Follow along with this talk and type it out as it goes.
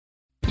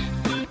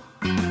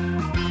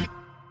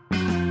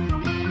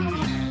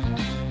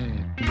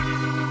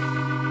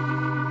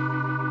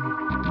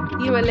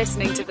You are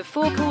listening to the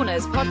Four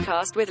Corners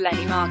podcast with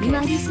Lenny Marcus. You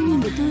are listening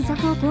to the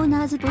Four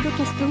Corners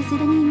podcast with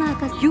Lenny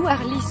Marcus. You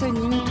are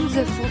listening to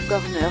the Four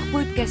Corners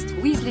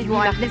podcast with Lenny You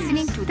are Marcus.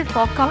 listening to the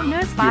Four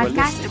Corners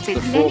podcast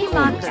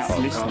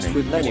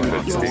with Lenny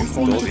Marcus. You are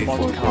listening to the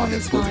Four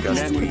Corners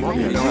podcast with Lenny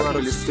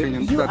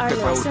Marcus. You are listening to the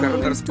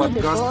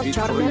Four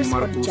Corners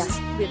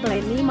podcast with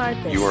Lenny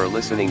Marcus. You are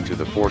listening to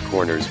the Four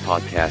Corners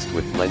podcast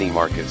with Lenny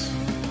Marcus.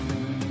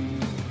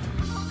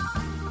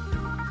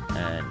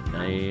 And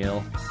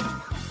Neil.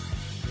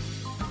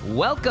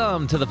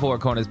 Welcome to the Four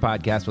Corners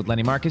podcast with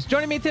Lenny Marcus.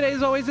 Joining me today,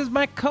 as always, is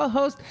my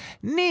co-host,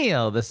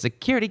 Neil, the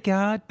security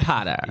guard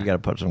Potter. You got to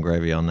put some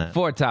gravy on that.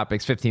 4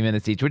 topics, 15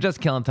 minutes each. We're just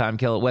killing time.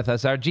 Kill it with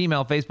us. Our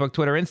Gmail, Facebook,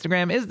 Twitter,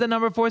 Instagram is the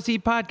number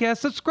 4C podcast.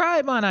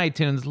 Subscribe on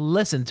iTunes.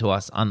 Listen to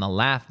us on the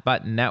Laugh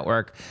Button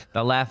Network,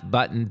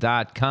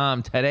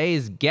 thelaughbutton.com.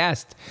 Today's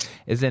guest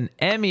is an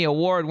Emmy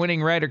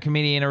Award-winning writer,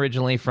 comedian,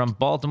 originally from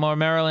Baltimore,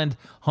 Maryland,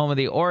 home of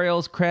the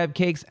Orioles, Crab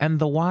Cakes, and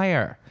The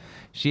Wire.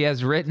 She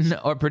has written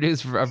or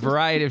produced a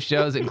variety of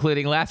shows,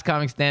 including Last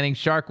Comic Standing,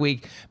 Shark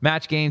Week,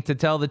 Match Game, To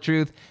Tell the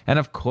Truth, and,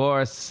 of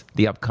course,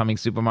 the upcoming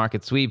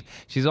Supermarket Sweep.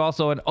 She's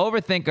also an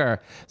overthinker,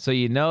 so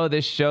you know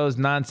this show's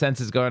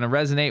nonsense is going to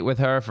resonate with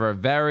her for a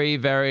very,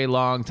 very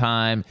long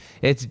time.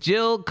 It's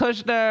Jill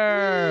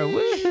Kushner.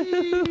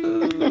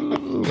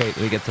 Woo! Wait, let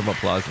me get some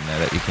applause in there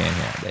that you can't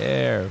hear.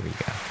 There we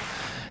go.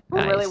 I'm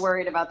Nice. really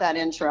worried about that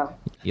intro.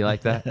 You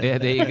like that? Yeah,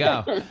 there you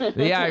go.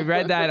 Yeah, I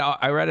read that.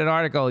 I read an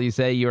article. You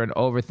say you're an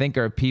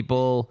overthinker.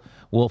 People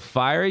will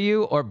fire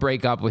you or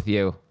break up with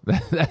you.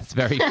 That's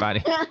very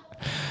funny.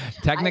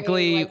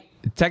 Technically,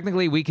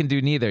 we can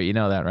do neither. You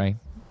know that, right?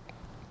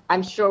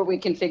 I'm sure we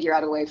can figure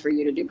out a way for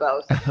you to do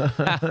both.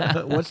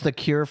 What's the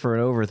cure for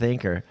an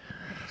overthinker?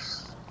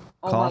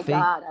 Oh Coffee? my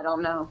God, I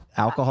don't know.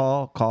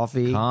 Alcohol,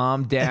 coffee.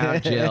 Calm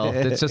down, Jill.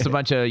 It's just a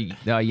bunch of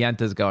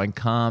yentas going,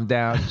 calm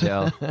down,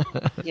 Jill.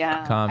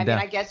 Yeah. Calm I down.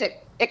 mean, I guess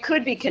it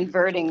could be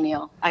converting,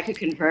 Neil. I could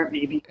convert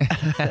maybe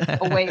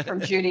away from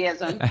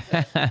Judaism.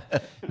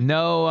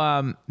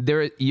 No,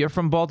 you're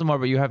from Baltimore,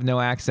 but you have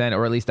no accent,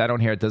 or at least I don't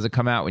hear it. Does it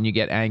come out when you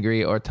get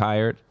angry or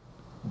tired?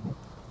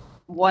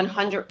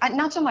 100,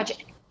 not so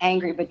much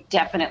angry, but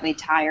definitely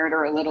tired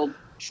or a little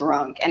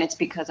drunk. And it's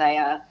because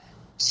I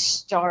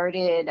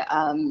started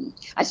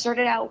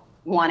out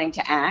wanting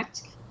to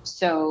act.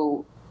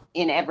 So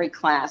in every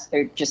class,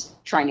 they're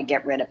just trying to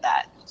get rid of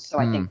that. So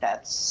I think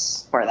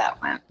that's where that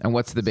went. And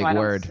what's the big I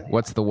don't word? say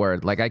What's the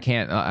word? Like I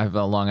can't. I have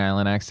a Long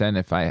Island accent.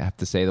 If I have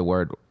to say the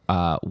word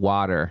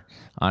water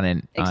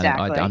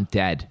Exactly. I'm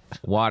dead.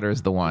 Water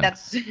is the one.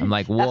 I'm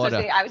like That's water.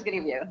 what I was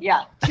going to give you.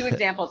 Yeah. 2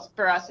 examples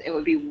for us. It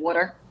would be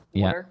water.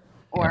 Yeah.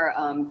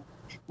 Or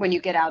when you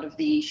get out of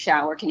the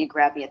shower, can you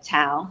grab me a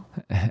towel?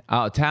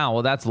 Oh, towel.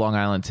 Well, that's Long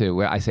Island too.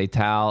 Where I say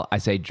towel, I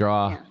say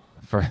draw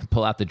for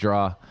pull out the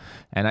draw,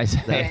 and I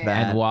say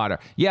and water.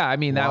 Yeah, I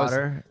mean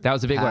Water, that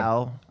was a big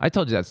towel. one. I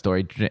told you that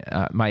story.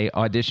 My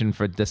audition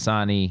for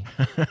Dasani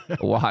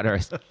water.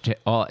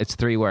 It's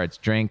 3 words: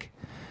 drink,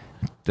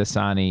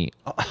 Dasani,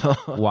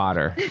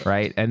 water.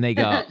 Right? And they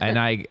go,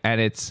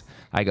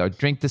 I go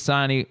drink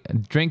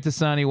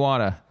Dasani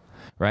water.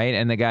 Right?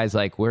 And the guy's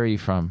like, where are you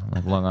from? I'm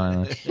like, Long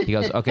Island. He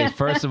goes, okay,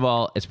 first of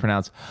all, it's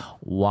pronounced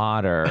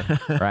water,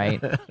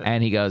 right?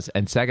 And he goes,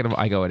 and second of all,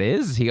 I go, it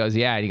is? He goes,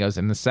 yeah. And he goes,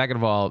 and the second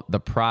of all,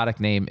 the product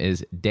name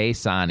is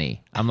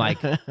Dasani. I'm like,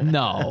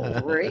 no.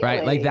 Really?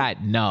 Right? Like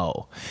that,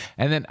 no.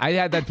 And then I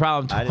had that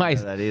problem I twice.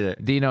 didn't know that either.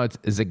 Do you know it's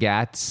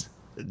Zagat's?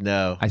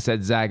 No. I said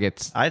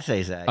Zagat's. I'd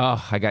say Zach.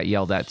 Oh, I got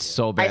yelled at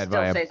so I bad by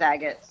still him. say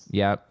Zagat's.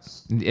 Yep.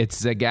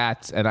 It's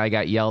Zagat's, and I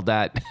got yelled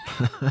at.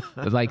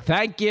 Like,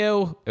 thank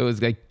you. It was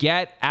like,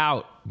 get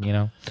out, you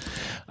know?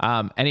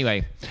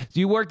 Anyway, so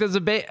you worked as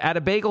at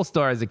a bagel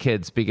store as a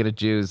kid, speaking of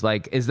Jews.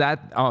 Like,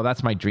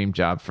 that's my dream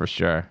job for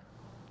sure.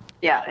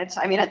 Yeah,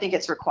 I think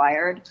it's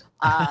required.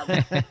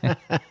 And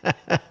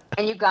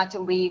you got to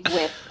leave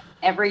with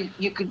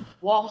you could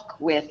walk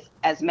with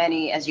as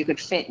many as you could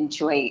fit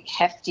into a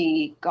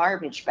hefty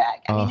garbage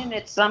bag. And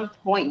at some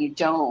point you're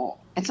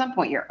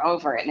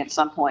over it. And at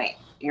some point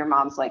your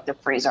mom's like, the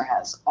freezer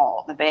has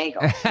all the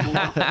bagels, you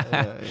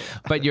know?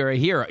 But you're a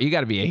hero. You got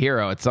to be a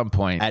hero at some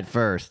point. At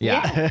first.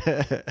 Yeah.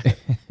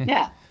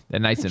 Yeah. They're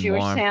nice and Jewish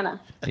warm.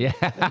 Santa.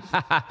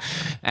 Yeah.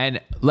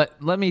 And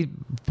let me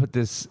put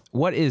this.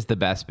 What is the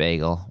best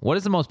bagel? What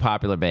is the most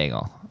popular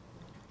bagel?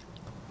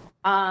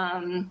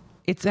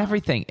 It's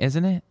everything,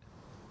 isn't it?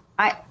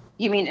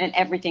 You mean an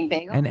everything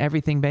bagel? An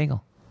everything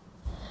bagel.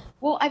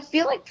 Well, I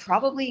feel like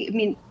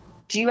probably,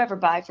 do you ever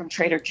buy from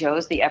Trader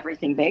Joe's the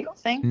everything bagel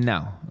thing?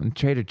 No.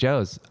 Trader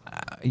Joe's.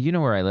 You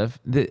know where I live.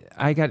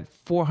 I got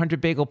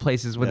 400 bagel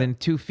places within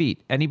 2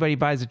 feet. Anybody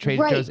buys a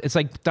Trader Right. Joe's, it's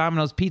like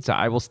Domino's Pizza.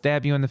 I will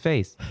stab you in the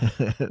face.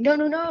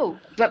 No.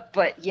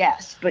 But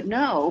yes, but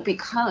no,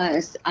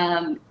 because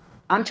I'm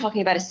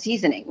talking about a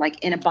seasening,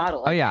 like in a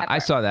bottle. Oh, yeah. I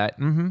pepper. saw that.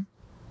 Mm-hmm.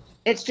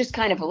 It's just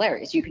kind of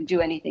hilarious. You can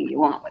do anything you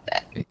want with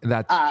it.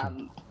 That's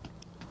true.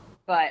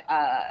 But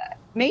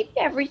maybe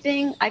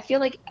everything. I feel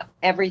like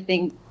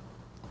everything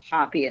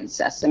poppy and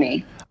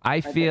sesame.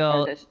 I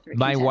feel the three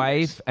my contenders.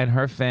 wife and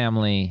her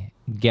family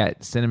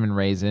get cinnamon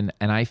raisin,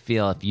 and I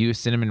feel if you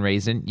cinnamon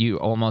raisin, you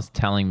almost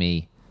telling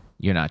me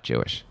you're not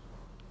Jewish.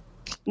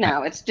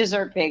 No, it's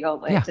dessert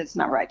bagel. It's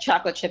not right.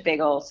 Chocolate chip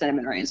bagel,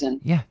 cinnamon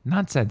raisin. Yeah,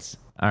 nonsense.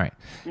 All right.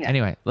 Yeah.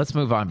 Anyway, let's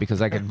move on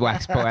because I could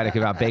wax poetic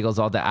about bagels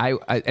all day.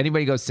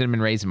 Anybody goes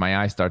cinnamon raisin, my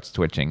eye starts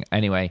twitching.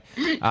 Anyway,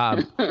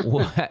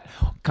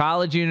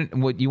 college,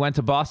 you went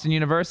to Boston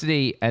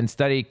University and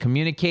studied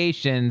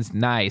communications.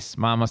 Nice.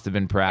 Mom must have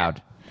been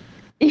proud.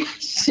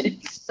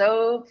 She's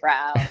so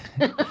proud.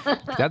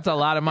 That's a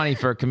lot of money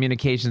for a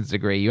communications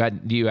degree. You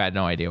had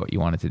no idea what you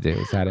wanted to do.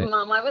 Is that it?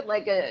 Mom, I would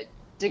like a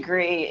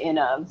degree in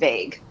a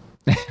vague.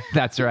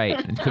 That's right.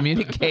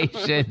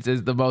 Communications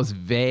is the most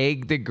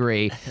vague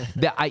degree.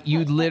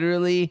 You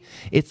literally,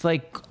 it's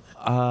like,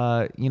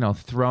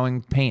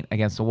 throwing paint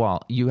against a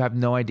wall. You have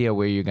no idea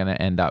where you're going to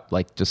end up.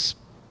 Like, just,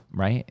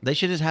 right? They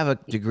should just have a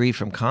degree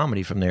from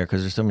comedy from there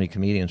because there's so many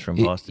comedians from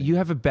Boston. You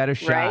have a better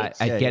shot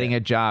at getting a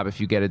job if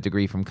you get a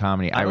degree from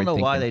comedy. I don't know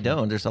why they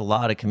don't. There's a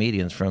lot of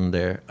comedians from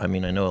there. I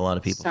mean, I know a lot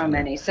of people. So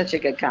many. Such a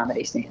good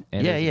comedy scene.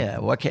 Yeah.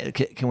 What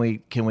can we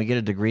get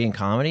a degree in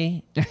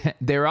comedy?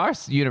 There are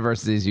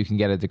universities you can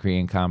get a degree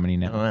in comedy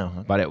now. Oh, wow.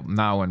 Okay. But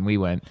not when we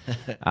went.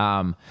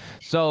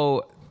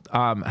 So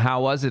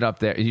how was it up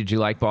there? Did you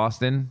like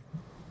Boston?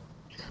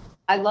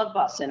 I love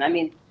Boston. I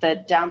mean,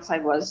 the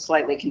downside was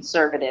slightly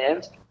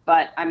conservative.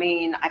 But I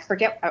mean, I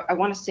forget, I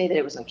want to say that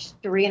it was like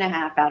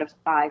 3.5 out of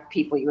 5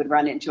 people you would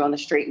run into on the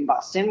street in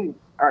Boston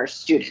are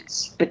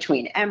students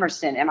between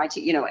Emerson,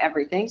 MIT,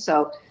 everything.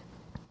 So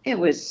it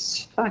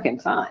was fucking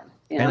fun.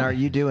 And are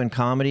you doing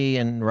comedy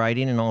and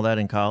writing and all that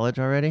in college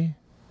already?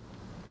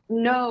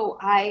 No,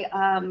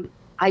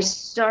 I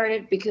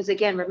started because,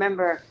 again,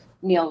 remember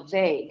Neil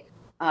Vague.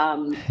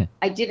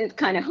 I didn't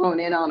kind of hone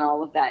in on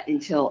all of that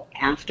until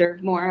after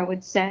more, I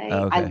would say.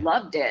 Okay. I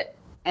loved it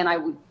and I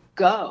would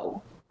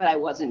go. But I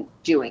wasn't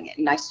doing it.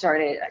 And I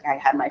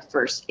had my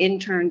first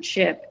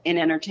internship in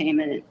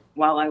entertainment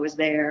while I was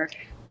there.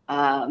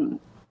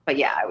 But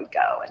yeah, I would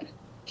go and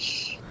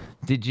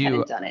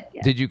hadn't done it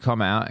yet. Did you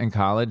come out in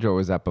college or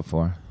was that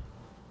before?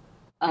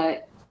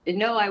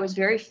 No, I was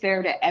very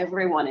fair to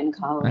everyone in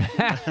college.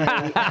 That's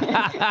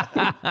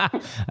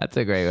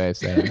a great way of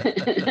saying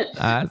it.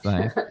 That's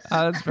nice.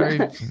 Oh, that's very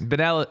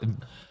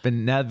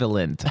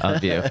benevolent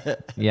of you.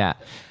 Yeah.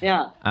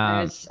 Yeah.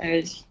 I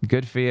was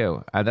good for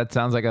you. That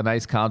sounds like a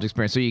nice college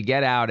experience. So you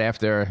get out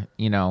after,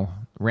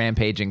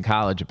 rampaging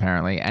college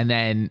apparently. And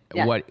then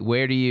what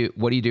do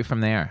you do from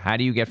there? How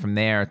do you get from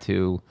there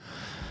to,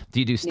 do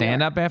you do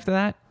stand up after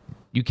that?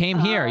 You came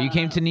here, you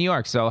came to New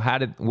York. So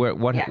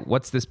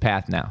what's this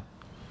path now?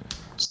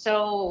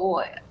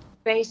 So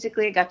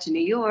basically, I got to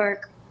New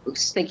York,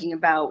 was thinking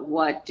about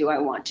what do I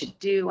want to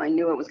do. I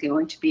knew it was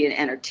going to be in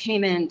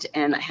entertainment,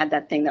 and I had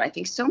that thing that I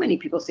think so many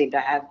people seem to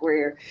have,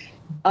 where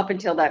up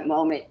until that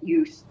moment,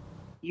 you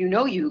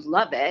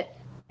love it,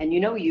 and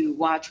you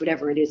watch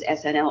whatever it is,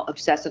 SNL,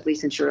 obsessively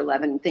since you're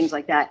 11, things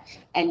like that,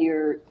 but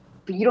you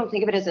don't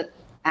think of it as an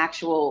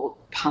actual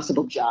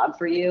possible job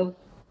for you.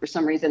 For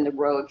some reason, the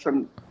road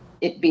from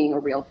it being a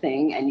real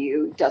thing and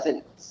you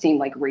doesn't seem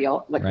like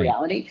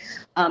reality.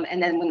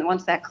 And then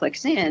once that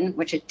clicks in,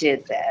 which it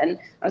did then,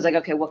 I was like,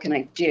 okay, what can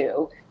I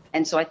do?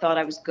 And so I thought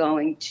I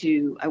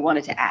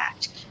wanted to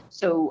act.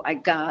 So I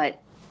got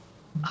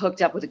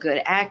hooked up with a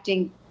good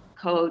acting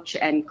coach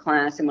and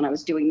class. And when I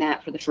was doing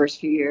that for the first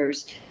few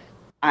years,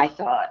 I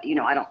thought,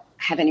 I don't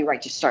have any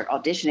right to start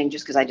auditioning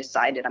just because I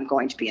decided I'm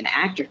going to be an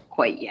actor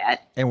quite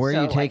yet. And where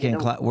are you taking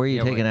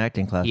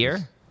acting classes?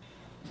 Here?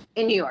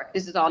 In New York.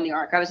 This is all New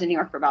York. I was in New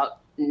York for about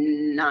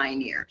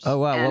 9 years. Oh,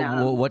 wow.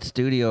 And, what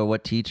studio,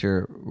 what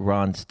teacher?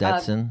 Ron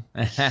Stetson?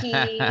 He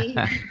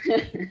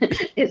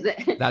is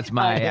it? That's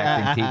my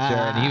acting teacher,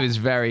 and he was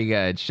very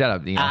good. Shut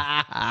up,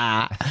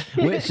 Nina.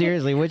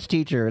 Seriously, which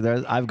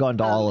teacher? I've gone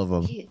to all of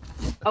them.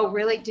 Oh,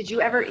 really? Did you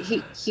ever?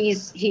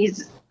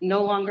 He's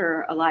no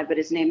longer alive, but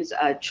his name is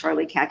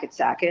Charlie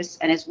Kakatsakis,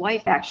 and his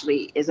wife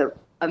actually is a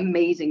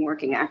amazing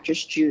working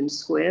actress, June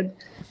Squibb.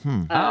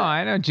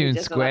 I know June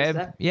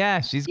Squibb.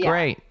 Yeah, she's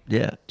great.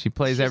 Yeah. She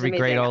plays every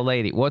great old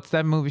lady. What's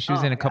that movie she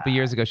was in a couple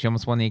years ago? She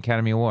almost won the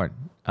Academy Award.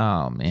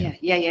 Oh, man.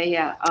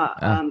 Yeah.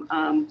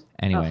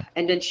 Anyway.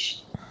 And then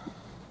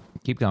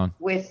keep going.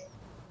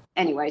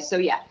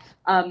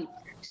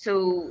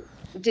 So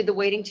did the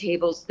waiting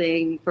tables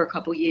thing for a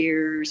couple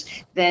years,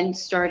 then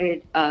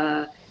started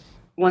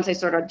once I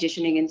started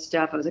auditioning and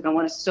stuff, I was like, I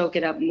want to soak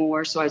it up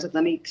more. So I was like,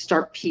 let me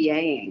start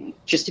PAing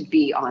just to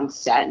be on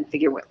set and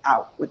figure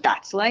out what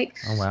that's like.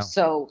 Oh, wow.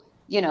 So,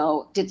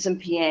 did some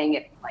PAing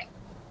at like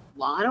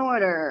Law and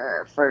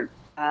Order for,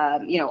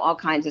 all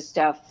kinds of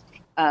stuff.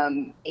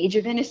 Age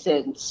of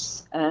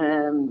Innocence,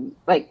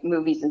 like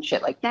movies and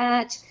shit like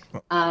that.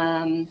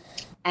 And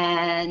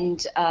then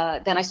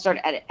I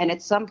started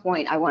at some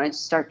point I wanted to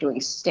start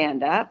doing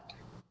stand up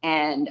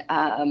and,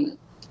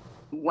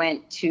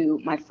 went to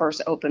my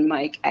first open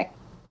mic at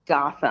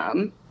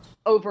Gotham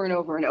over and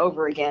over and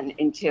over again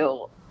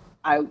until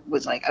I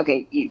was like,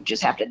 okay, you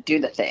just have to do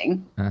the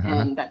thing.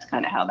 And that's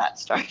kind of how that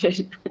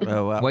started.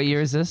 Oh, wow. What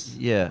year is this?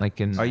 Yeah.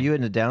 Are you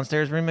in the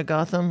downstairs room at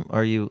Gotham?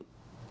 Are you?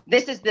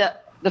 This is the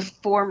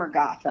former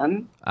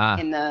Gotham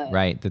in the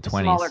right, the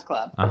 20s. smaller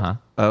club. Uh-huh.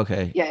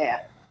 Okay.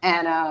 Yeah.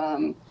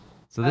 And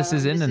So this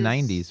is in the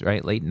 90s,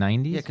 right? Late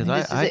 90s? Yeah, because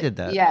This is I it. did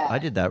that. Yeah. I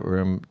did that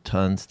room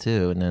tons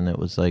too, and then it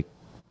was like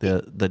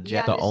the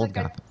Yeah, the this old is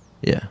like Gotham.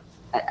 yeah.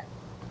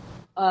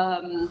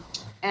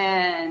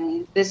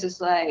 and this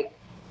is like,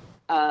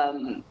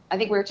 I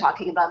think we were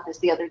talking about this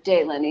the other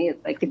day, Lenny,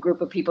 like the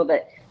group of people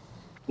that,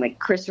 like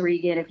Chris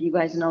Regan, if you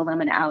guys know them,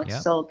 and Alex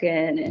Yep.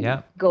 Sulkin, and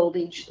Yep.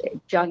 Goldie,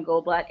 John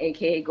Goldblatt,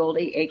 a.k.a.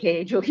 Goldie,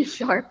 a.k.a. Julia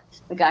Sharp,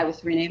 the guy with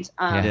 3 names.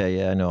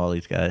 Yeah, I know all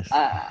these guys.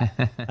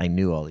 I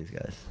knew all these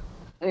guys.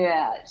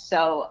 Yeah.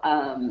 So,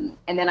 and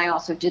then I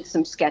also did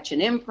some sketch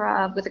and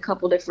improv with a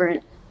couple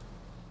different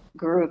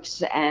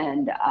groups,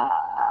 and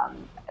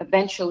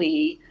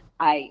eventually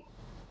I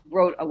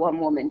wrote a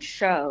one-woman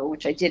show,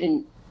 which I did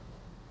in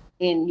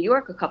New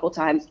York a couple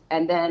times,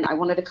 and then I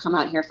wanted to come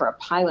out here for a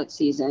pilot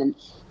season.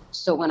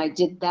 So when I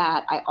did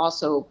that, I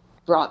also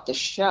brought the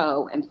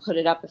show and put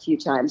it up a few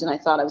times, and I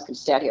thought I was going to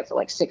stay out here for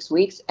like 6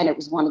 weeks, and it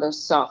was one of those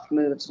soft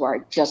moves where I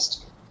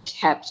just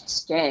kept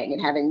staying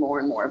and having more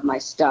and more of my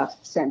stuff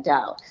sent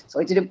out. So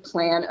I didn't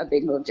plan a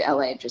big move to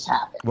LA; it just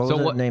happened. What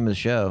was the name of the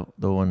show?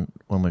 The one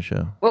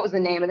show. What was the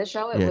name of the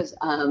show? It was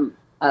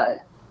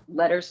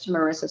Letters to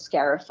Marissa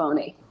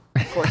Scarafoni.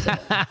 Of course.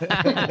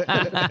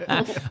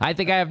 I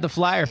think I have the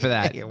flyer for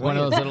that. One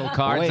of those little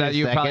cards Wait that a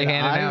you probably second.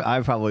 handed out.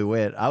 I probably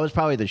win. I was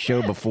probably the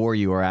show before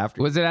you or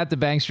after. Was it at the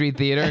Bank Street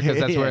Theater? Because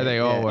that's where they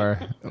all Yeah. were.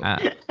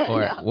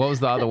 Or what was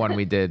the other one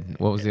we did?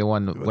 What was the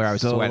one where I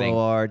was Solo sweating?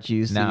 Arch,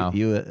 you No.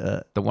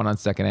 The one on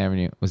 2nd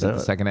Avenue. Was it the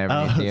 2nd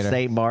Avenue Theater?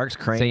 St. Mark's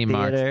Crane St.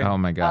 Mark's. Theater. Oh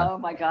my God. Oh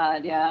my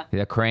God! Yeah.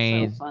 The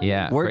Crane. So funny.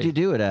 Yeah. Where'd you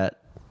do it at?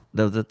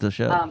 The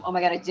show? Oh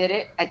my God! I did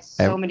it at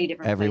so many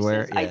different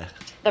everywhere, places.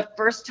 yeah. The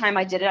first time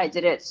I did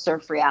it at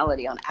Surf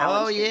Reality on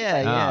Allen Street.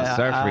 yeah.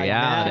 Surf Reality.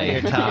 Now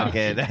you're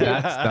talking.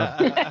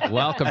 That's the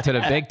welcome to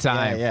the big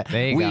time. Yeah.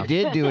 There you We go.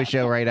 did do a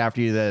show right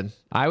after you then.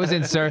 I was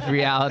in Surf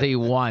Reality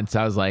once.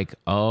 I was like,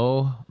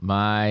 oh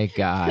my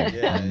God.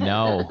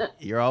 No.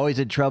 You're always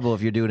in trouble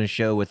if you're doing a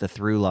show with a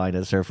through line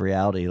at Surf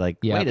Reality. Like,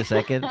 Yep. wait a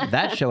second,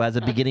 that show has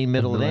a beginning,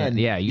 middle, and end.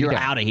 Yeah, you're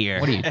don't- out of here.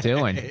 What are you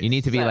doing? You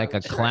need to be So like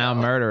a true. clown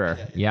murderer.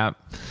 Yep.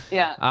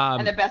 Yeah.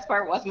 And the best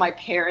part was my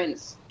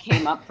parents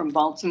came up from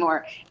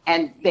Baltimore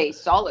and they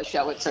saw the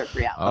show at Surf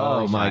Reality.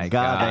 Oh my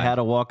God. They had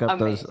to walk up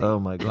Amazing. those. Oh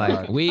my God.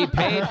 Like, we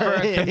paid for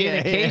a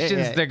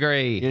communications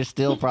degree. You're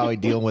still probably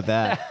dealing with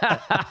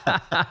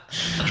that.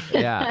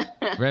 Yeah.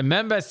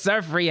 Remember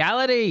Surf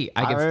Reality?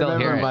 I can still remember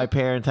hear it. my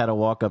parents had to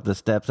walk up the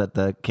steps at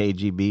the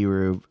KGB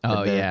room. Oh,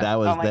 and then yeah. that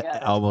was Oh, my God,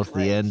 that's almost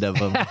great. the end of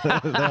them.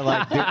 They're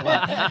like,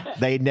 dude,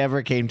 they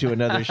never came to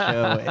another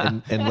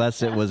show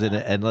unless it was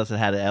unless it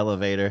had an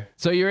elevator.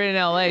 So you're in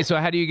LA. So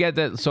how do you get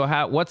that? So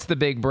what's the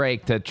big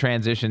break to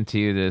transition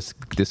to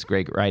this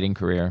great writing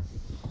career?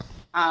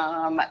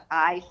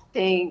 I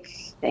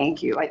think,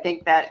 thank you. I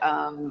think that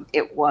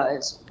it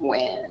was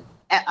when,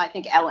 I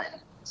think Ellen.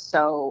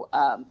 So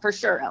for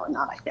sure, Ellen,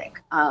 not I think.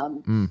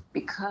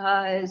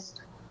 Because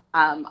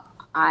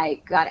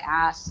I got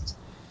asked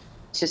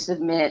to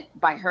submit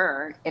by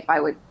her if I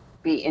would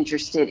be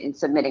interested in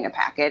submitting a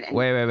packet. And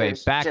Wait.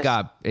 there's Back just-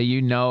 up.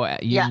 You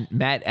Yeah.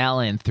 met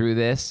Ellen through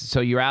this.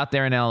 So you're out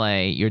there in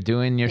LA. You're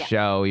doing your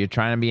show. You're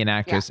trying to be an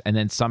actress. And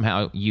then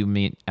somehow you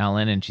meet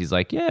Ellen and she's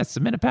like, yeah,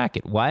 submit a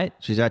packet. What?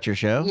 She's at your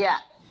show? Yeah,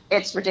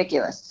 it's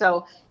ridiculous.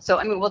 So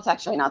I mean, well, it's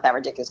actually not that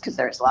ridiculous because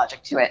there's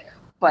logic to it.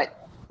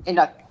 But in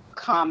a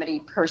comedy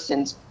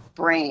person's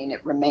brain,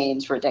 it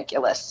remains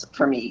ridiculous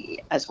for me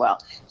as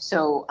well.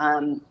 So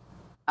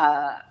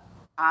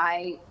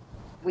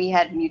we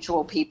had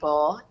mutual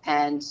people,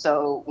 and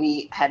so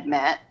we had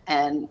met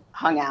and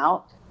hung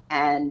out,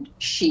 and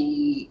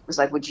she was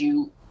like, would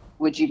you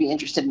be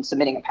interested in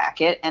submitting a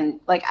packet? And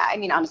like, I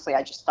mean, honestly,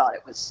 I just thought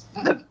it was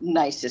the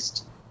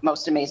nicest,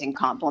 most amazing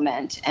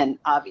compliment, and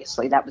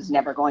obviously that was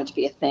never going to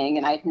be a thing,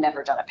 and I had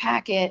never done a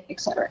packet, et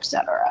cetera, et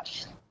cetera.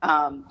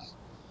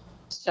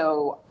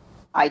 So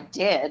I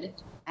did,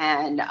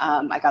 and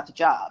I got the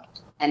job.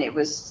 And it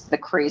was the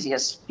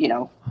craziest,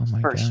 my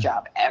first God.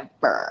 job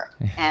ever.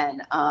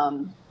 And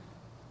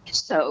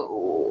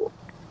so,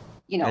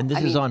 And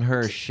this is on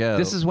her show.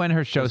 This is when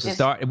her show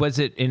started. Was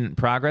it in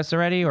progress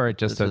already or it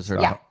just This is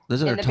her, Yeah.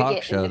 this is her In the talk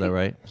begin- show, in the though,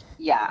 right?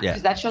 yeah, Yeah.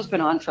 because that show's been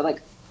on for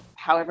like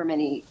however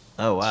many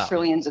Oh, wow.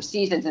 trillions of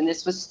seasons, and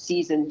this was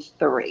season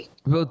 3.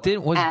 Well,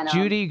 was And,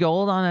 Judy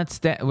Gold on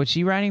that? Was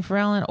she writing for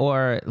Ellen,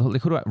 or who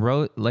do I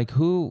wrote? Like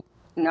who?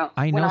 No,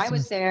 I know when I some-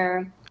 was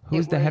there,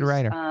 Who's it the head was,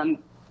 writer?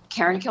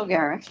 Karen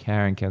Kilgariff,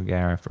 Karen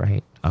Kilgariff,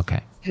 right?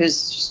 Okay.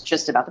 who's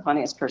just about the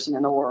funniest person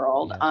in the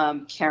world.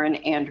 Karen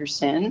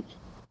Anderson,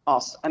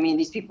 also. I mean,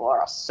 these people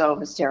are so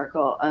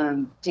hysterical.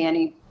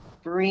 Danny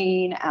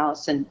Breen,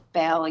 Allison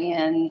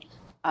Ballion.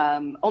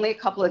 Only a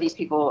couple of these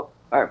people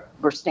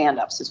were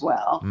stand-ups as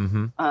well.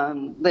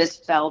 Mm-hmm. Liz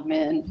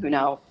Feldman, who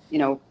now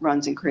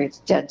runs and creates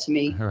Dead to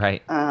Me.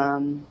 Right.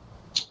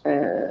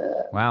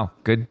 Wow.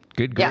 Good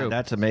group. Yeah.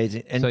 That's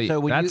amazing. And So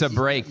when that's a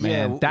break,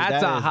 man.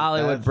 That's a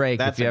Hollywood break,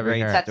 That's if you a ever great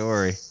hear it. That's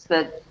story.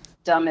 the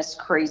dumbest,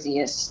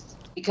 craziest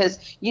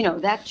because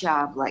that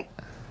job like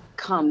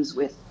comes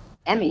with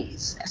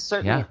Emmys,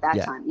 certainly at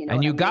that time.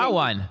 And you got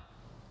one.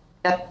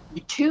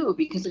 Two,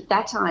 because at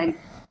that time,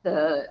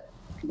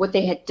 what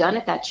they had done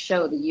at that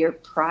show the year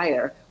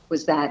prior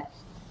was that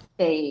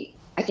they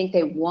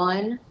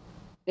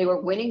were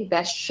winning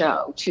Best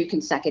Show 2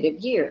 consecutive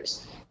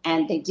years,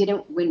 and they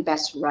didn't win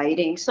Best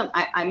Writing.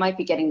 I might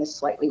be getting this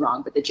slightly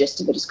wrong, but the gist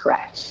of it is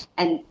correct.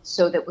 And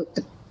so that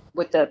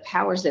what the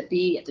powers that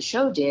be at the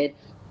show did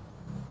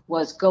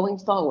was, going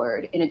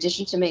forward, in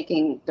addition to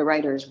making the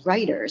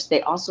writers,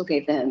 they also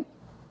gave them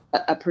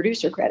a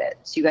producer credit.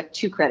 So you got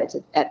 2 credits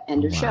at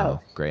end of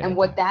show. Great. And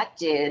what that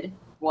did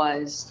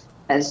was,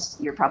 as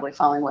you're probably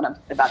following what I'm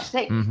about to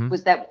say,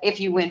 was that if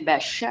you win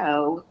Best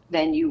Show,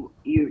 then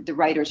the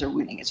writers are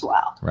winning as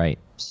well. Right.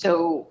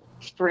 So,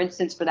 for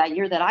instance, for that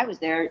year that I was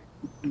there,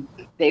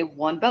 they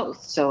won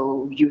both.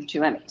 So you have 2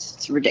 Emmys.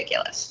 It's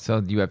ridiculous.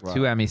 So you have 2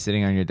 Emmys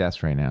sitting on your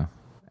desk right now,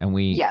 and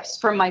yes,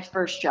 from my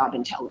first job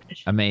in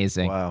television.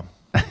 Amazing. Wow.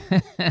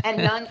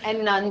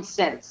 and none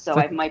since. So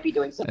I might be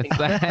doing something.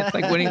 It's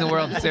like winning the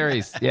World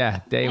Series.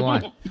 Yeah, day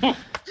one.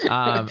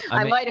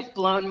 I might have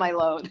blown my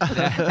load.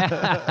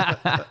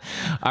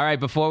 All right,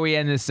 before we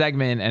end this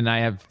segment, and I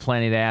have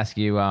plenty to ask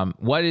you,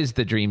 what is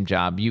the dream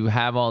job? You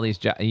have all these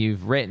jobs.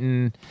 You've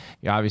written,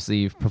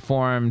 you've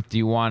performed. Do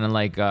you want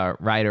a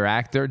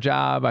writer-actor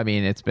job? I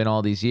mean, it's been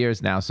all these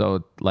years now.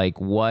 So,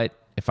 what,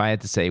 if I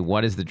had to say,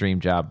 what is the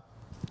dream job?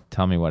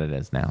 Tell me what it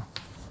is now.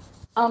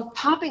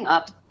 Popping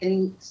up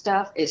in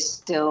stuff is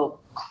still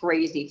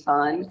crazy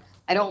fun.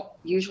 I don't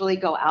usually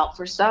go out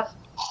for stuff,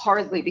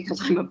 hardly because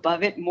I'm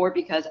above it, more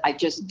because I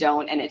just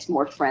don't, and it's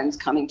more friends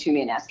coming to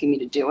me and asking me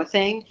to do a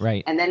thing.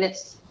 Right. And then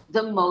it's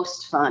the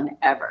most fun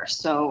ever.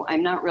 So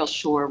I'm not real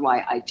sure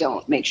why I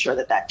don't make sure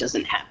that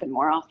doesn't happen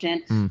more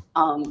often.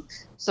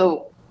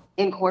 So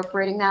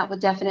incorporating that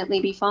would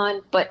definitely be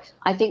fun. But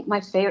I think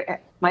my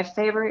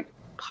favorite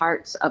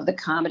parts of the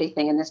comedy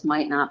thing, and this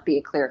might not be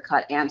a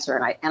clear-cut answer,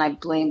 and I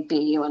blame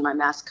BU and my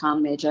mass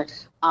comm major,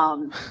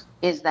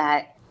 is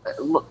that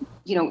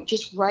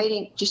just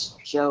writing just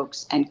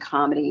jokes and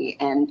comedy,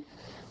 and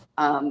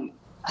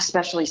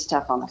especially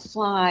stuff on the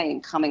fly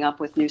and coming up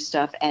with new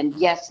stuff. And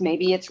yes,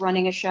 maybe it's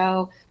running a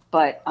show,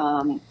 but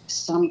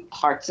some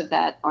parts of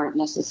that aren't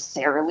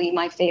necessarily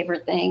my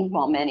favorite thing,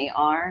 while many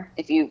are.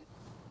 If you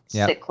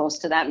sit close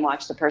to that and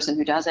watch the person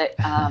who does it.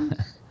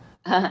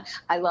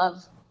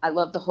 I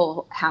love the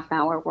whole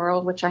half-hour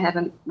world, which I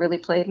haven't really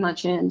played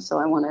much in, so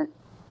I want to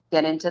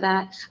get into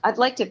that. I'd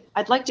like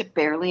to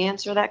barely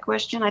answer that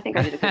question. I think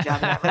I did a good job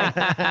of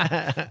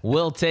that, right?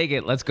 We'll take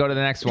it. Let's go to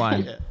the next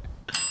one.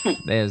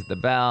 There's the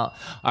bell.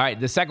 All right,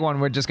 the second one,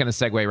 we're just going to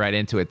segue right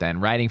into it then.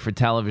 Writing for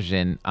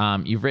television.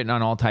 You've written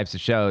on all types of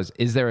shows.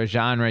 Is there a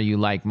genre you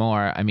like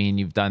more? I mean,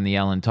 you've done the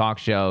Ellen Talk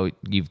Show.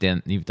 You've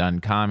done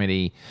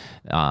comedy.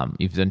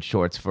 You've done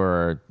shorts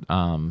for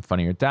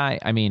Funny or Die.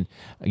 I mean,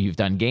 you've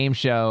done game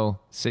show,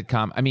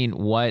 sitcom. I mean,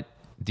 what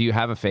do you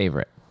have a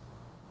favorite?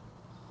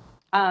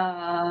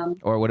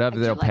 Or whatever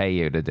they'll pay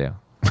you to do.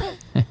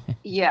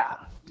 Yeah,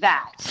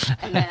 that.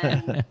 And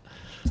then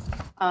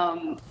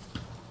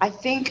I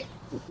think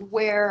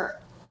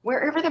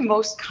wherever the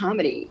most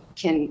comedy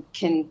can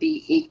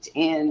be eked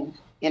in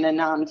a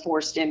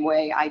non-forced in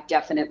way, I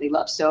definitely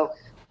love. So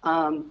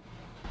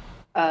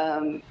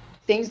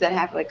things that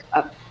have like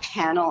a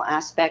panel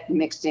aspect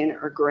mixed in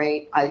are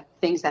great.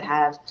 Things that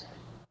have,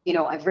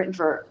 I've written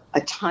for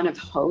a ton of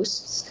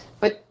hosts,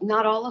 but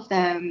not all of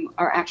them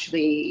are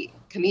actually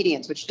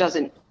comedians, which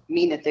doesn't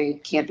mean that they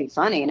can't be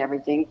funny and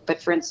everything.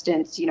 But for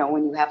instance,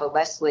 when you have a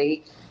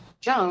Leslie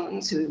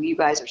Jones, who you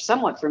guys are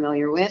somewhat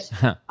familiar with,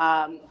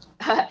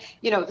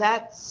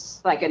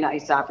 that's like a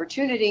nice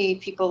opportunity.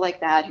 People like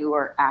that who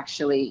are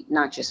actually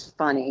not just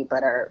funny,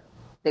 but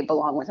they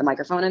belong with a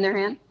microphone in their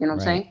hand. You know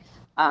what I'm saying?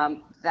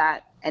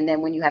 And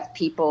then when you have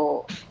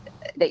people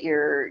that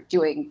you're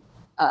doing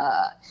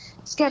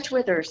sketch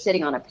with or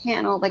sitting on a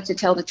panel, like To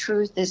Tell the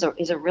Truth is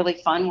a really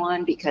fun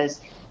one,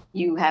 because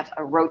you have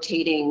a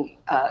rotating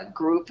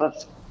group of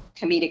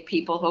comedic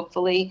people,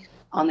 hopefully,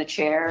 on the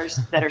chairs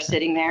that are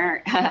sitting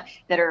there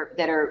that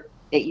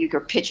you are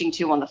pitching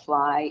to on the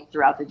fly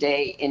throughout the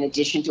day, in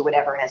addition to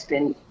whatever has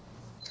been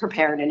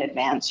prepared in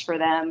advance for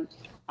them.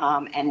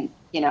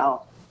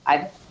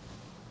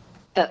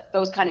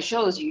 Those kind of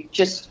shows,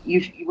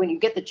 when you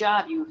get the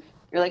job, you're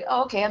like,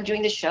 oh, okay, I'm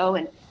doing this show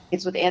and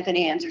it's with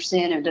Anthony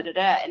Anderson and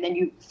and then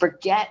you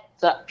forget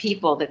the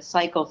people that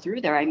cycle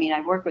through there. I mean,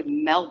 I worked with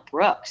Mel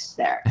Brooks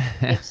there.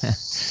 It's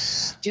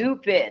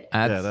stupid.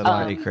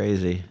 That's pretty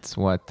crazy. It's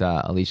what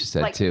Alicia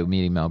said too.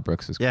 Meeting Mel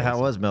Brooks was crazy. Yeah,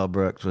 how was Mel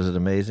Brooks? Was it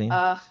amazing?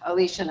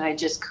 Alicia and I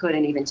just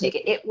couldn't even take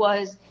it. It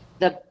was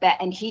the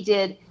best, and he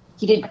did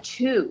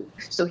 2.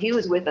 So he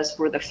was with us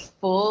for the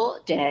full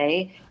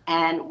day.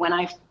 And when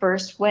I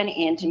first went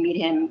in to meet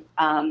him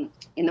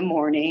in the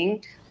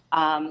morning,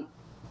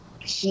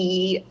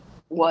 he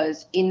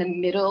was in the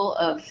middle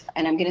of,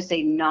 and I'm going to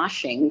say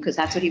noshing, because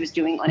that's what he was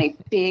doing, on a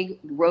big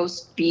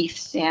roast beef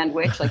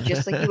sandwich,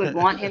 just like you would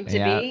want him to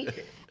be.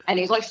 And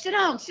he's like, sit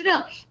down.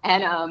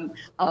 And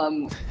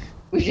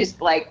was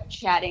just like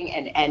chatting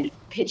and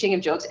pitching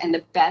him jokes. And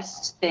the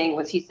best thing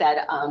was he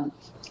said,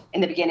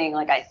 in the beginning,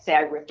 like I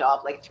ripped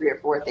off like 3 or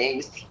 4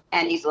 things.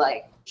 And he's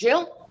like,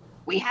 Jill,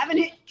 we haven't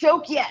hit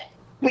joke yet.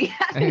 We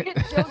haven't hit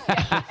joke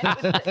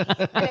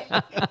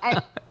yet.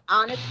 And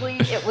honestly,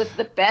 it was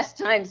the best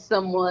time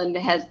someone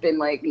has been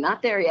like,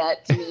 not there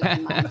yet to me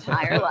in my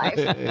entire life.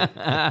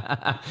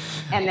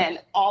 And then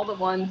all the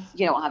ones,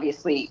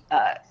 obviously,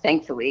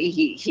 thankfully,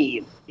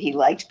 he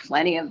liked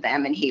plenty of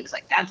them. And he was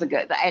like, that's a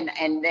good.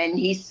 And then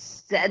he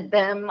said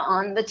them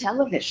on the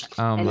television.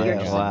 Oh, and you're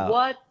just like,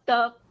 what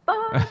the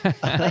fuck?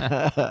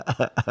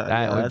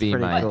 That would be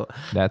cool.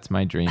 That's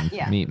my dream.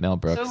 Yeah. Meet Mel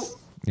Brooks. So,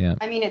 yeah.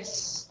 I mean,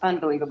 it's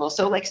unbelievable.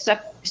 So like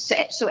stuff,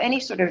 so any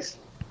sort of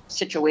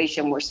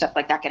situation where stuff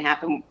like that can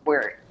happen,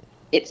 where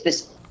it's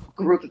this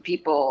group of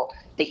people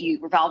that you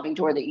revolving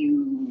door that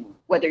you,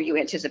 whether you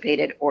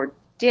anticipated or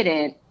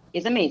didn't,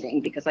 is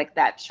amazing, because like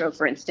that show,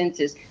 for instance,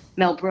 is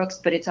Mel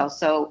Brooks, but it's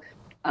also,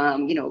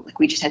 like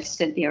we just had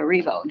Cynthia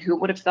Erivo, and who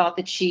would have thought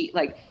that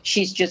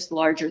she's just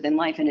larger than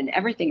life and in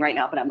everything right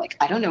now. But I'm like,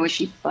 I don't know, is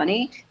she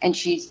funny? And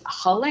she's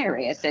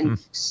hilarious. And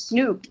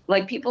Snoop,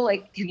 like people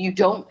like you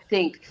don't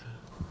think,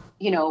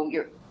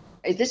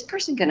 is this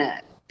person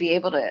gonna be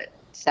able to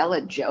sell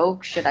a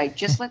joke? Should I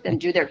just let them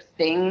do their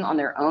thing on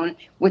their own?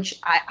 Which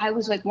I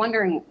was like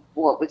wondering,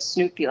 what would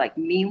Snoop be like?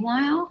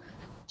 Meanwhile,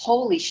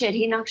 holy shit,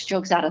 he knocks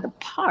jokes out of the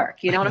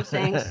park. You know what I'm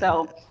saying?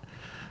 So,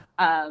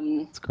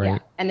 it's great. Yeah.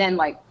 And then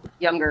like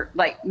younger,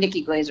 like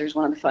Nikki Glaser is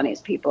one of the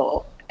funniest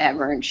people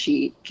ever, and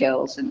she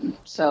kills. And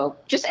so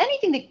just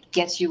anything that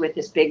gets you with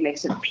this big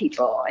mix of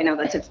people. I know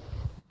that's a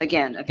big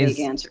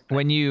answer.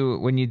 When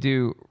you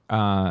do.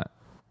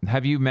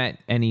 Have you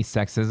met any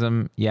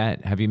sexism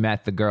yet? Have you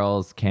met the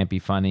girls can't be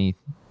funny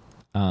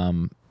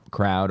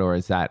crowd, or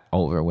is that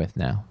over with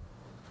now?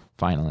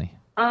 Finally.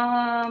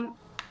 I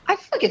feel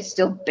like it's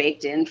still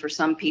baked in for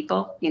some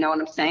people. You know what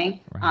I'm saying?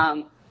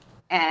 Right.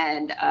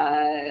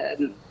 I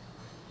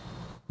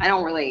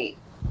don't really.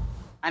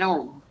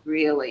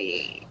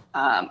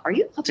 Are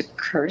you allowed to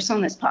curse on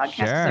this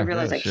podcast? Sure. I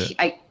realize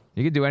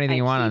you can do anything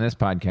you want on this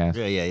podcast.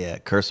 Yeah.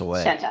 Curse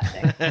away.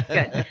 Fantastic.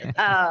 Good.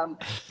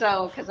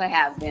 So, because I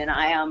have been,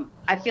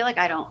 I feel like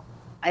I don't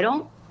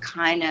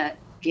kind of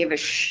give a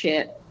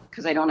shit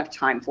because I don't have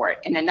time for it.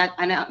 And then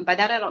by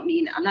that I don't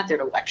mean I'm not there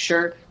to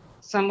lecture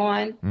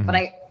someone, but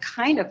I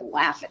kind of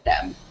laugh at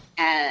them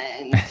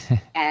and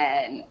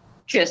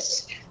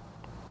just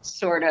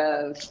sort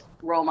of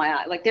roll my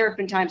eye. Like there have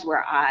been times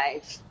where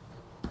I've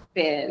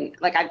been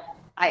like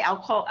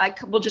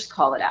we'll just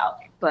call it out,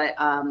 but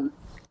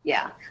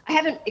yeah, I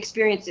haven't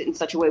experienced it in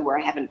such a way where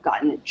I haven't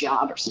gotten a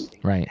job or something.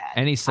 Right.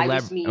 Like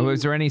that.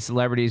 Was there any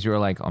celebrities you were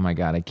like, oh my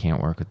God, I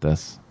can't work with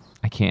this.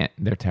 I can't.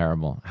 They're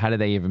terrible. How did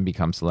they even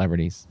become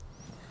celebrities?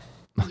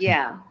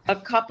 Yeah, a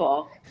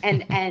couple.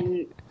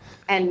 And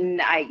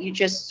you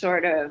just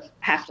sort of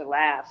have to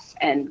laugh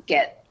and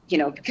get,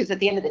 because at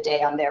the end of the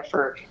day, I'm there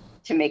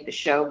to make the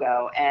show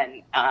go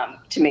and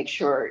to make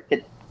sure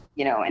that,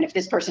 and if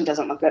this person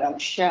doesn't look good on the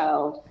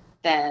show,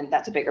 then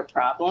that's a bigger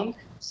problem.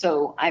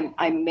 So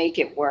I make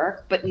it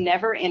work, but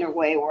never in a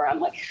way where I'm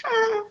like,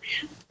 I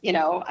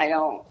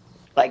don't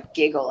like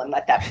giggle and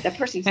let that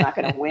person's not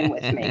going to win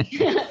with me.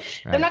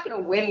 They're not going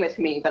to win with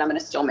me, but I'm going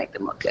to still make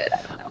them look good.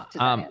 I don't know. Does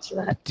that answer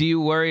that? Do you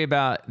worry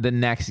about the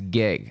next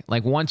gig?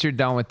 Like once you're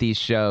done with these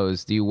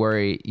shows, do you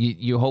worry?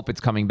 You hope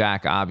it's coming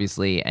back,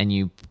 obviously,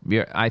 and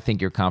I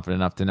think you're confident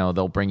enough to know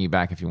they'll bring you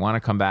back if you want to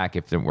come back,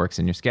 if it works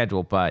in your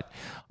schedule. But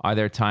are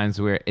there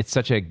times where it's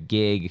such a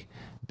gig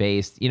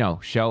based,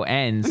 show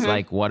ends,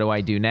 like what do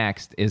I do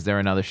next? Is there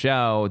another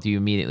show? Do you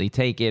immediately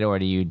take it, or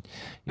do you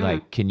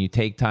like, can you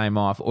take time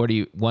off, or do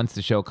you, once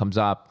the show comes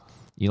up,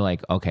 you're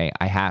like, okay,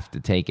 I have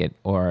to take it,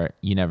 or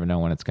you never know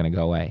when it's going to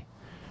go away?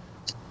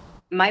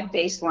 My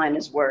baseline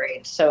is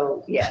worried,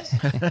 so yes.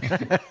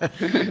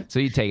 So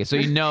you take it. So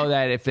you know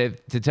that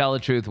to tell the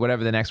truth,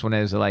 whatever the next one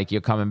is, like you're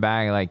coming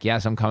back, like,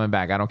 yes, I'm coming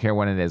back. I don't care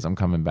when it is, I'm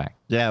coming back.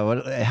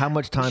 Yeah. How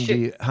much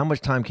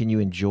time can you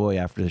enjoy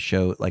after the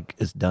show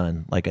is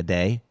done? Like a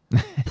day?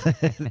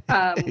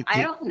 I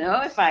don't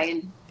know if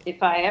I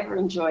ever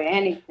enjoy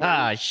anything.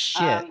 Ah,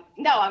 shit.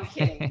 No, I'm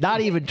kidding.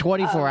 Not even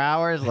 24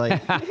 hours?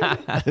 Like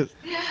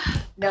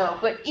No,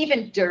 but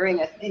even during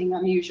a thing,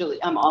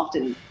 I'm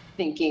often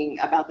thinking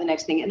about the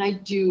next thing, and I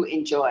do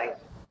enjoy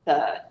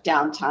the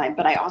downtime,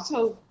 but I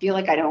also feel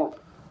like I don't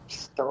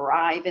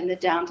thrive in the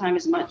downtime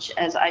as much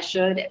as I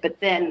should. But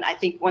then I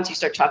think once you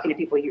start talking to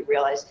people, you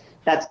realize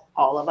that's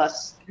all of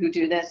us who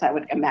do this. I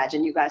would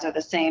imagine you guys are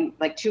the same.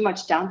 Like too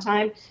much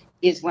downtime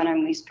is when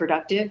I'm least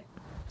productive.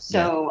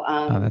 So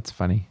that's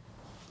funny.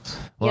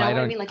 Well,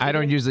 I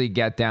don't usually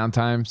get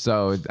downtime,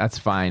 so that's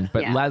fine.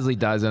 But yeah. Leslie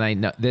does, and I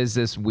know there's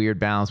this weird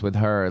balance with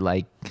her.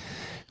 Like,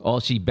 all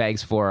she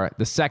begs for,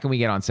 the second we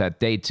get on set,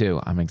 day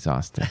 2, I'm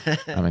exhausted.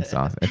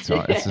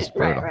 It's just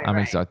brutal. I'm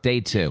exhausted.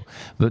 Day 2.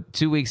 But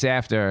 2 weeks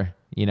after,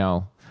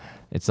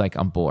 it's like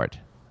I'm bored.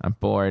 I'm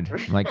bored.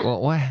 I'm like,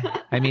 well, what?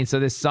 I mean, so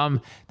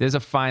there's a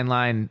fine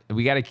line.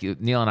 We got to,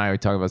 Neil and I are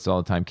talking about this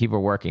all the time. Keep her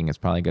working is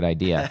probably a good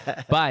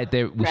idea, but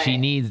she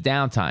needs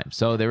downtime.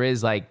 So there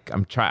is like,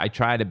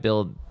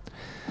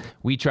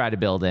 we try to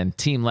build in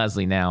Team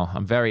Leslie now.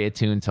 I'm very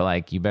attuned to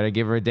like, you better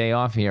give her a day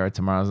off here or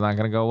tomorrow's not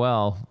going to go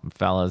well,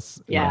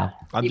 fellas. Yeah. You know?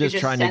 I'm just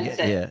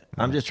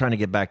trying to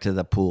get back to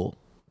the pool.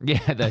 Yeah,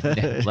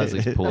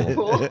 Leslie's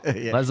pool.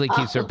 Yeah. Leslie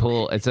keeps her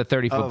pool. It's a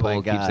 30-foot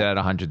pool. Keeps it at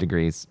 100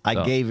 degrees. I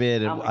So, gave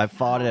in. And I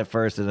fought it at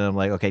first, and then I'm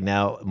like, okay,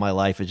 now my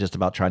life is just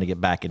about trying to get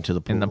back into the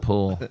pool. in the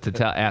pool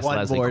to ask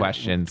Leslie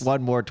questions.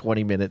 One more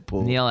 20-minute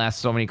pool. Neil asks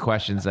so many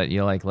questions that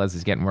you're like,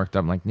 Leslie's getting worked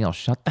up. I'm like, Neil,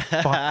 shut the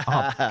fuck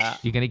up.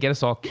 You're going to get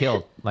us all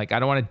killed. Like, I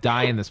don't want to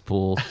die in this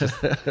pool. Just,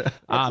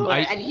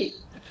 are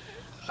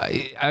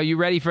you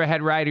ready for a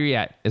head writer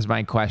yet? Is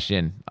my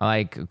question.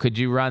 Like, could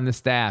you run the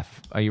staff?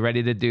 Are you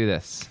ready to do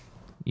this?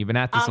 You've been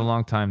at this a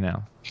long time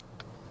now.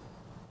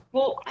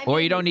 Well, Or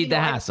you don't need the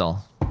hassle.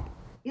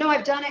 No,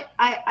 I've done it.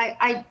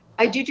 I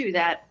do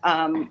that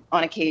on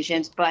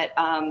occasions, but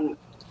and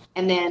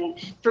then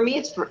for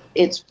me,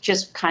 it's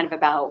just kind of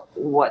about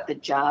what the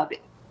job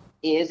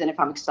is, and if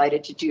I'm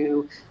excited to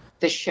do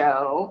the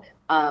show,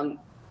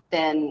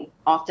 then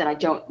often I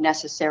don't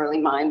necessarily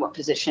mind what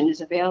position is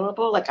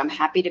available. Like I'm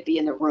happy to be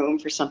in the room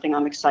for something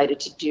I'm excited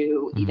to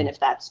do, even if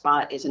that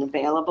spot isn't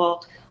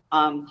available.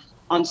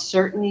 On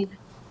certain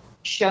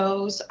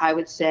shows, I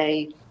would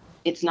say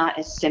it's not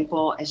as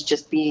simple as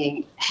just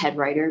being head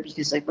writer,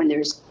 because like when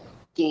there's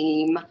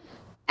game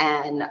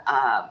and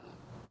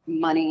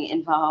money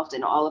involved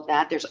and all of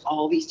that, there's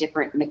all these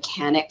different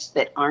mechanics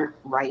that aren't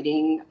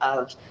writing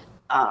of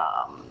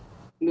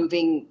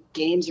moving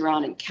games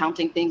around and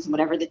counting things and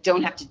whatever, that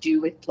don't have to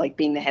do with like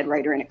being the head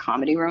writer in a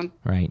comedy room.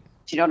 Right.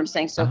 Do you know what I'm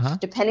saying? So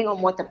depending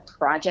on what the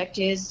project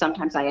is,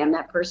 sometimes I am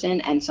that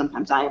person and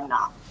sometimes I am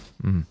not.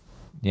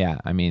 Yeah,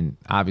 I mean,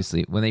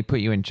 obviously, when they put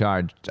you in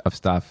charge of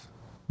stuff,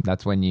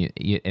 that's when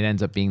it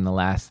ends up being the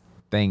last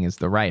thing is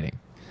the writing.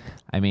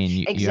 I mean,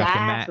 you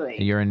have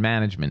to you're in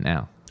management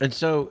now. And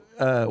so,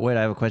 wait,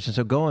 I have a question.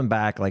 So going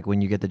back, like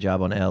when you get the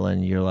job on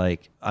Ellen, you're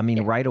like, I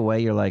mean, right away,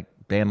 you're like,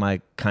 bam,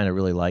 I kind of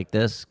really like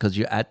this. Because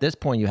at this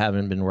point, you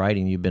haven't been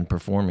writing, you've been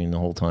performing the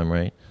whole time,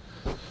 right?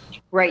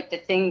 Right.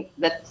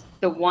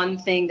 The one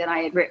thing that I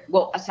had written,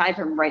 well, aside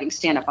from writing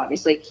stand-up,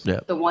 obviously,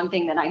 the one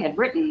thing that I had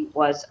written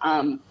was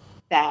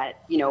that,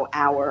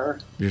 our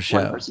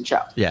one-person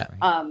show. Yeah.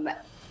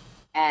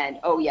 And,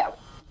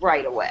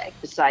 right away,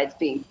 besides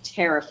being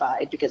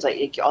terrified, because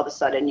all of a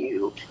sudden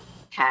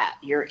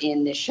you're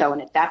in this show.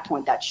 And at that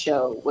point, that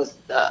show was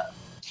the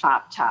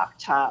top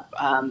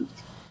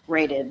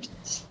rated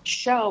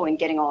show and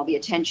getting all the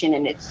attention.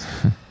 And it's,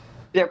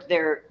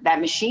 that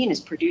machine is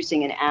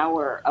producing an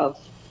hour of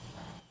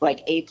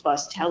like A+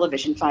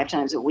 television 5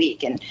 times a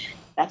week. And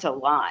that's a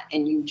lot.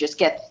 And you just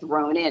get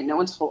thrown in. No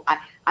one's full.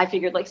 I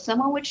figured like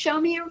someone would show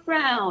me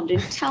around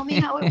and tell me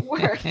how it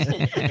worked.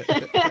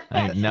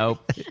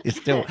 Nope.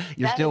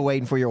 You're still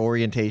waiting for your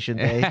orientation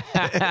day.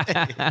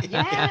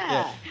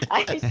 Yeah.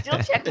 I still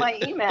check my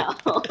email.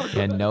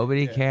 Yeah,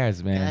 nobody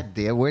cares, man. God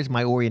damn, where's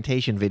my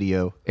orientation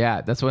video?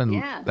 Yeah, that's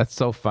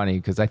so funny,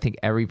 because I think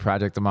every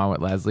project I'm on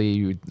with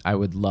Leslie, I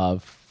would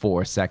love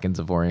 4 seconds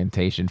of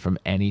orientation from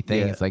anything.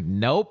 Yeah. It's like,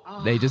 nope.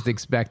 They just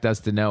expect us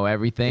to know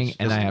everything. It's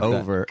just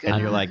over.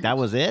 And you're like, that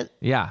was it?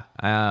 Yeah.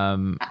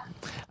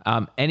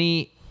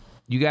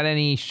 You got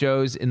any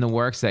shows in the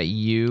works that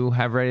you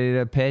have ready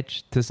to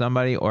pitch to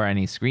somebody, or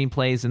any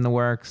screenplays in the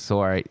works,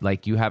 or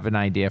like you have an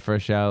idea for a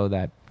show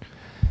that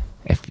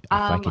if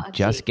I could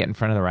just get in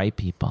front of the right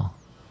people?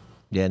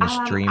 Yeah, in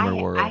the streamer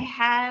world. I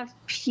have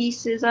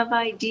pieces of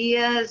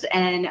ideas,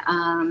 and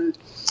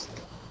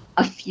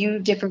a few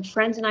different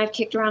friends and I've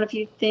kicked around a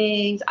few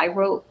things. I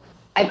wrote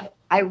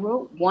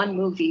one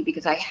movie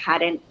because I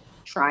hadn't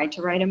tried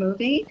to write a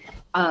movie.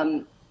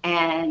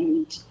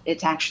 And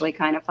it's actually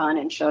kind of fun,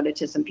 and showed it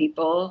to some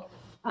people,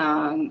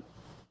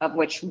 of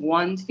which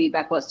one's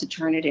feedback was to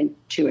turn it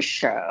into a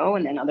show,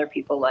 and then other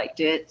people liked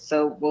it.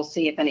 So we'll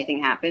see if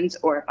anything happens,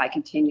 or if I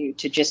continue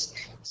to just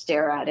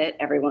stare at it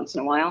every once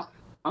in a while.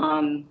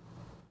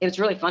 It was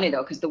really funny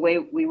though, because the way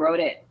we wrote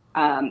it,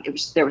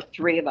 there were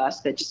 3 of us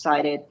that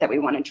decided that we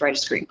wanted to write a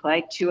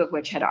screenplay, 2 of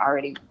which had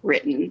already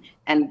written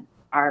and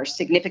are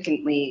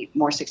significantly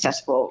more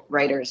successful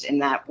writers in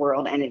that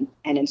world and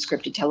in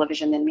scripted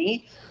television than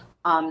me.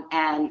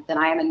 And then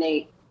I am, and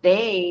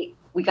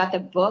we got the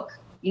book,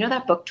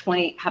 that book,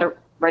 How to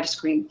Write a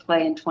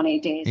Screenplay in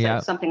 28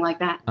 Days, something like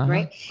that.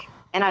 Right.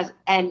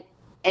 And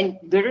and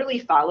literally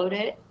followed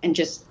it and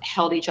just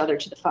held each other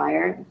to the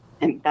fire.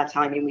 And that's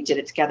how, we did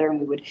it together,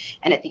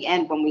 and at the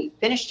end, when we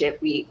finished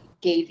it, we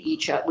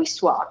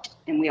swapped,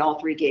 and we all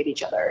 3 gave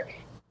each other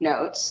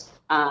notes.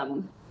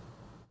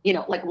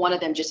 Like one of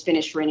them just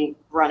finished running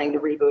the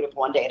reboot of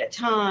One Day at a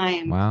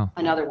Time. Wow.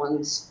 Another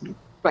one's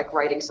like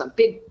writing some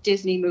big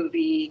Disney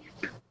movie.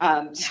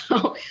 But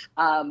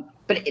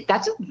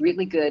that's a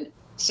really good,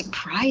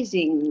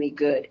 surprisingly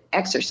good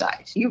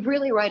exercise. You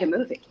really write a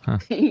movie.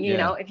 You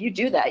know, if you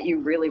do that, you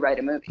really write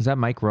a movie. Is that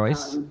Mike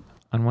Royce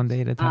on One Day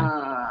at a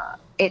Time?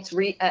 It's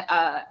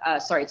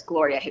it's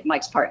Gloria,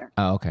 Mike's partner.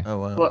 Oh, okay. Oh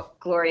wow.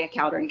 Gloria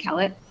Calder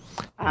Kellett.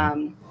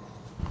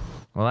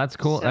 Well, that's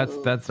cool.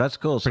 So- That's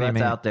cool. So pretty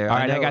that's amazing. out there. All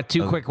right, I know- got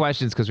two quick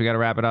questions because we got to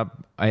wrap it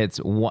up. It's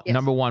Yes.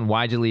 number one,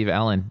 why'd you leave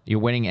Ellen? You're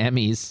winning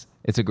Emmys.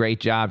 It's a great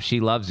job. She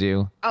loves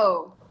you.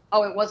 Oh,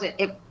 it wasn't.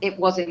 It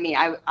wasn't me.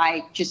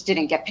 I just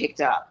didn't get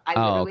picked up. I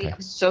literally okay.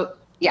 so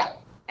yeah.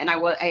 And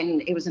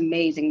it was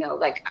amazing though.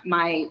 Like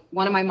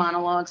one of my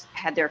monologues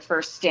had their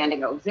first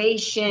standing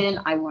ovation.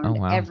 I learned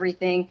wow.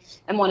 everything.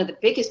 And one of the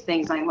biggest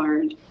things I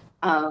learned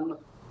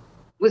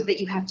was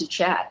that you have to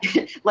chat.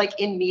 Like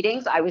in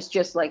meetings, I was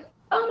just like,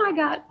 oh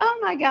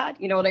my God.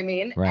 You know what I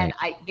mean? Right.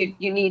 And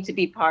you need to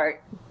be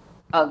part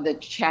of the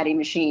chatty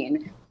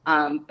machine.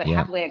 But Yeah.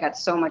 happily I got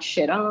so much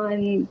shit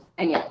on,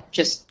 and Well,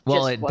 just it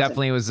wasn't.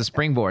 definitely was the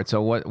springboard.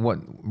 So what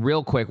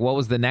real quick, what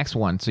was the next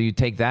one? So you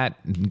take that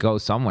and go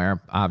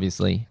somewhere,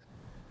 obviously.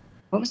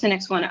 What was the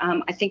next one?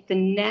 I think the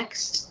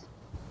next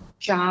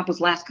job was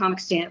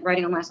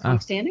writing on Last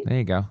Comic Standing. There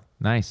you go.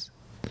 Nice.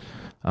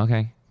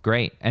 Okay,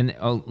 great. And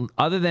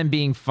other than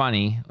being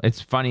funny,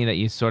 it's funny that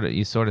you sort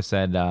of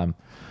said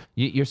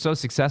you're so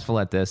successful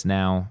at this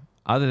now.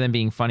 Other than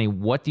being funny,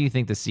 what do you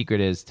think the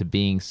secret is to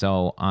being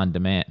so on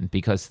demand?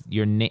 Because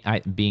you're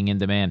being in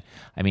demand.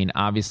 I mean,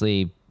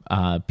 obviously,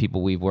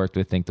 people we've worked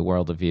with think the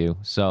world of you.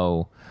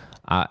 So,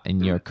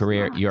 in your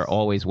career, you're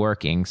always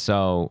working.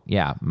 So,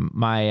 yeah,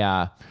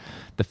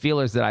 the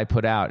feelers that I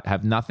put out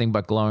have nothing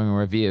but glowing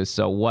reviews.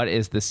 So, what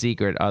is the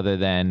secret other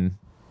than,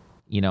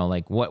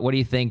 like what do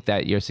you think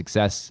that your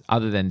success,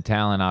 other than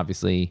talent,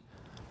 obviously,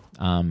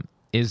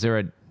 is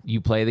there you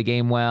play the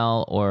game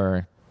well,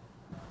 or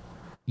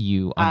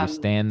you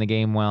understand the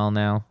game well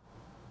now?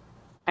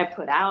 I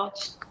put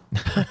out.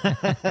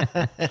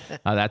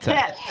 Oh, that's it.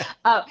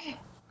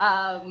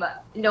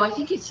 No, I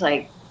think it's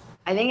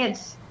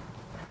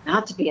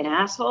not to be an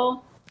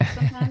asshole.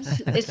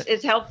 Sometimes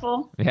it's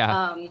helpful.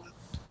 Yeah.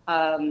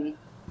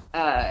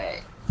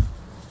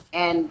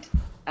 And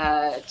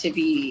to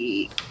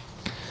be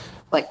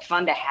like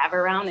fun to have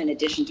around in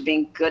addition to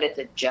being good at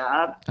the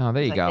job. Oh,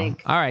 there you go.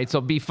 All right.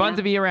 So be fun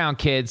to be around,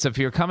 kids. So if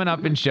you're coming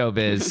up in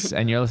showbiz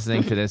and you're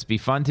listening to this, be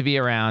fun to be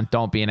around.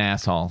 Don't be an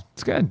asshole.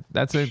 It's good.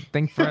 That's a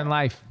thing for in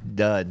life.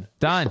 Done.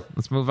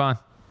 Let's move on.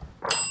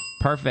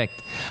 Perfect.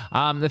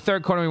 The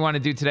third corner we want to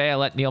do today, I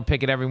let Neil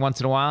pick it every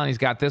once in a while, and he's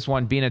got this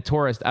one, being a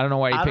tourist. I don't know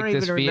why he I picked don't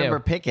this even for you. remember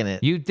picking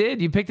it. You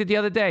did. You picked it the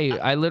other day.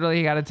 I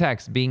literally got a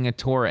text, being a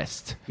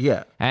tourist.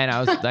 Yeah. And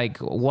I was like,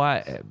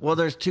 what? Well,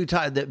 there's two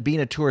types: that being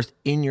a tourist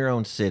in your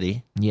own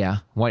city, Yeah.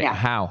 What? Yeah.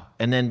 How?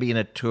 and then being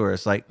a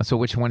tourist. Like So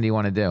which one do you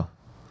want to do?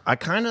 I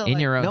kind of In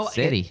your own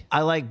city.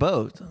 I like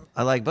both.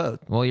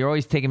 Well, you're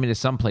always taking me to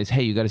some place.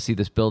 Hey, you got to see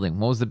this building.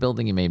 What was the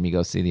building you made me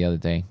go see the other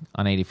day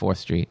on 84th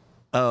Street?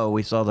 Oh,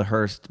 we saw the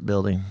Hearst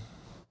building.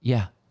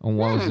 Yeah. And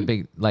what was the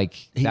big, like,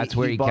 that's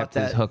where he bought kept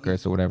his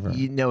hookers or whatever.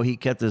 You know, he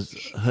kept his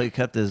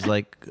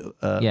like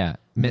Yeah,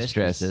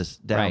 mistresses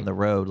down right. the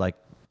road, like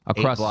Across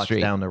 8 the blocks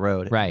street. down the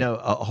road. Right. No,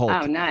 a whole.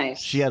 Oh,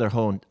 nice. She had her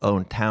own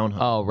townhome.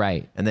 Oh,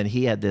 right. And then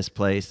he had this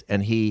place,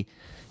 and he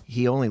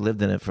only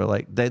lived in it for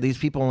like these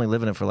people only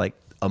live in it for like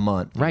a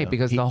month. you Right, know?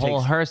 because He the whole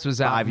takes Hearst was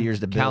out 5 years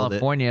to in build it.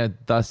 California,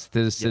 thus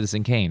the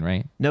Citizen Kane,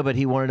 right? No, but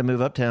he wanted to move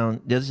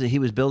uptown. He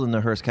was building the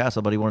Hearst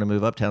Castle, but he wanted to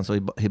move uptown, so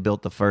he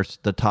built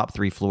the top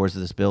 3 floors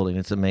of this building.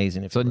 It's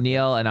amazing. So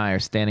Neil and I are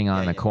standing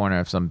on the corner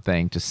of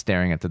something, just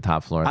staring at the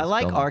top floor. Of I this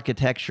like building.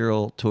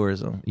 architectural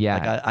tourism. Yeah.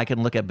 Like I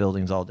can look at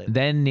buildings all day.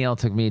 Then Neil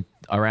took me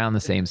around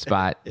the same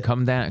spot.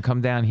 Come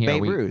down here.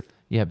 Babe Ruth.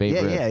 Yeah, Babe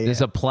Yeah, Ruth. yeah, yeah.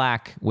 There's a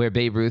plaque where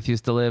Babe Ruth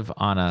used to live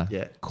on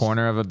a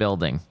corner of a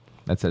building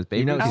that says Babe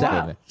You know, Ruth. used to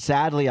live in.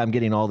 sadly, I'm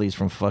getting all these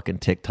from fucking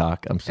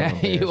TikTok. I'm so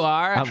embarrassed. You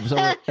are?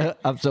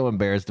 I'm so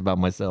embarrassed about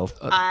myself.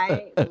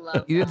 I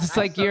love It's just that.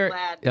 like I'm so you're.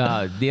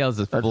 glad. Neil's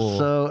a That's fool.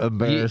 so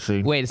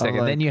embarrassing. Wait a second. I'm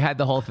like- Then you had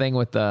the whole thing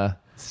with the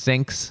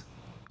sinks.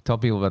 Tell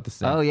people about the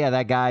sinks. Oh yeah,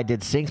 that guy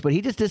did sinks, but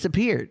he just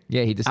disappeared.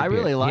 Yeah, he disappeared. I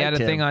really liked He had a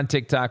him. thing on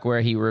TikTok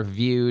where he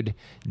reviewed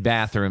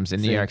bathrooms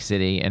in New York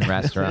City and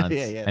restaurants,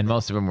 Yeah. and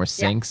most of them were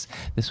sinks.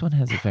 This one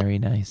has a very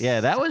nice. Yeah,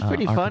 that was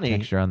pretty funny.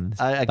 Architecture on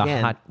the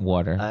Again, hot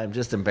water. I'm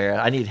just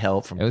embarrassed. I need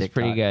help from It was TikTok.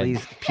 pretty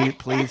good.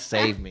 Please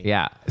save me.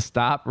 Yeah,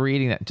 stop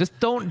reading that. Just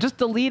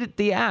delete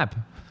the app.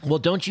 Well,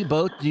 do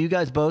you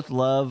guys both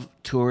love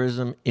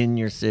tourism in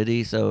your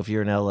city? So if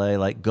you're in LA,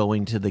 like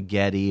going to the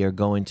Getty or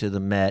going to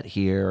the Met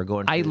here or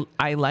going to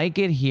I like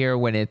it here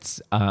when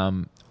it's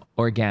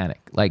organic.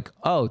 Like,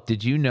 oh,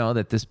 did you know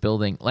that this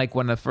building? Like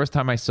when the first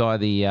time I saw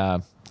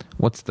the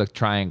what's the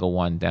triangle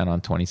one down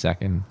on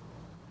 22nd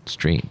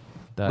Street?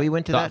 We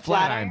went to that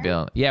Flatiron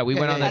building. Yeah, we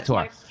went on that That's tour.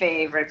 my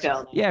favorite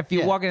building. Yeah, if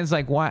you walk in, it's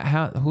like, why?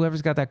 How?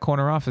 Whoever's got that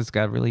corner office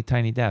got a really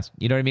tiny desk.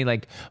 You know what I mean?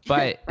 Like,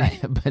 but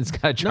but it's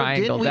got a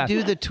triangle. didn't we desk.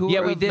 do the tour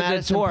Yeah, we of did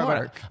Madison the tour.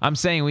 Park? But I'm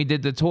saying we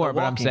did the tour, but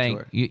I'm walking saying,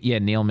 tour. yeah,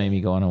 Neil made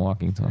me go on a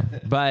walking tour.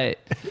 But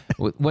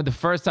when the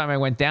first time I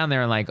went down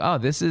there, and like, oh,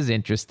 this is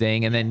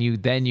interesting, and then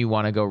you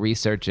want to go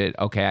research it.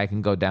 Okay, I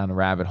can go down a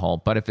rabbit hole.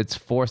 But if it's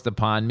forced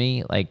upon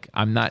me, like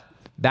I'm not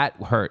That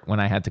hurt when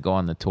I had to go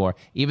on the tour.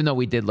 Even though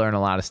we did learn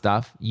a lot of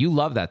stuff, you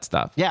love that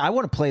stuff. Yeah, I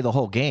want to play the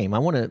whole game.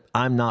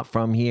 I'm not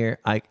from here.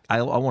 I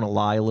want to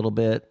lie a little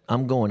bit.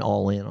 I'm going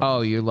all in.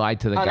 Oh, you lied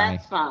to the guy.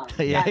 That's fun.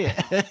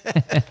 yeah.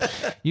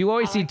 You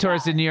always see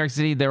tourists in New York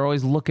City. They're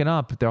always looking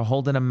up. They're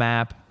holding a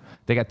map.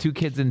 They got 2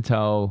 kids in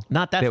tow.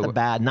 Not that's the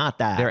bad. Not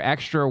that. They're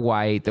extra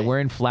white. They're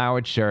wearing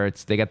flowered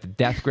shirts. They got the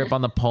death grip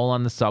on the pole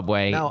on the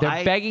subway. No,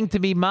 They're begging to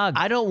be mugged.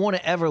 I don't want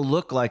to ever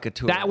look like a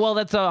tourist.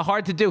 That's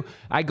hard to do.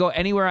 I go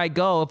anywhere I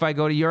go. If I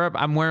go to Europe,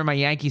 I'm wearing my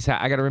Yankees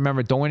hat. I got to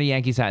remember, don't wear a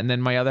Yankees hat. And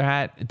then my other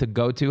hat, the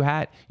go-to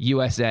hat,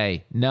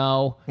 USA.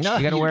 No, No,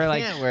 you got to you wear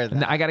can't wear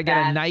that. I got to get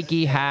a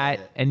Nike hat,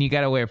 and you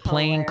got to wear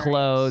plain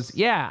clothes.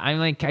 Yeah, I'm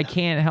like, I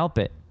can't help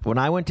it. When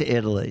I went to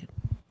Italy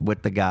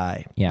with the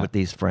guy, Yeah. with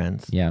these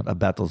friends, Yeah.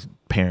 Bethel's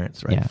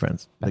parents, right? Yeah.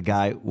 Friends. The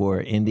guy wore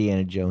an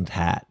Indiana Jones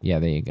hat. Yeah,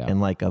 there you go.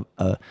 And like a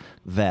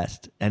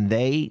vest, and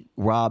they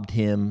robbed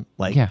him.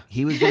 Like Yeah.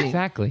 he was getting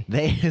Exactly.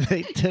 They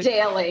took.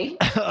 Daily.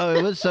 Oh,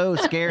 it was so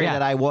scary Yeah.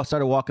 that I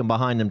started walking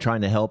behind him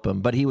trying to help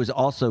him, but he was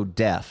also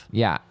deaf.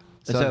 Yeah.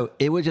 So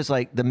it was just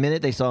like the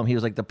minute they saw him, he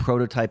was like the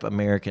prototype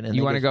American. And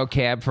You they want to just- go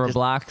cab for a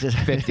block?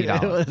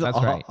 $50. It was That's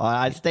all- right.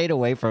 I stayed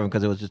away from him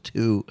because it was just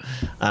too.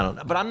 I don't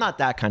know, but I'm not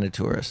that kind of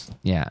tourist.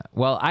 Yeah.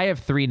 Well, I have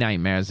 3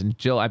 nightmares, and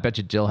I bet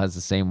you Jill has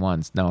the same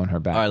ones, knowing her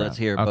background. let's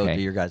hear both of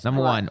your guys'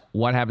 Number 1,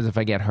 what happens if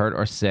I get hurt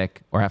or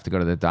sick or have to go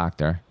to the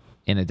doctor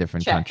in a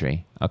different Check.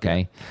 country?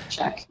 Okay.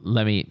 Check.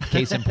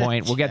 Case in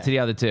point, we'll get to the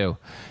other 2.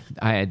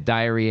 I had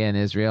diarrhea in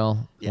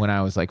Israel when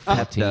I was like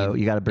 15. Pepto,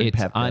 you gotta bring It's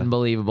Pepto.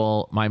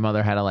 unbelievable. My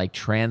mother had to like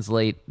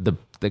translate.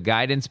 The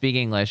guy didn't speak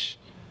English,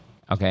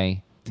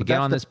 okay, to get That's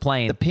on this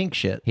plane. The pink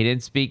shit. He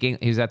didn't speak.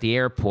 He was at the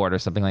airport or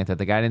something like that.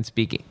 The guy didn't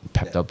speak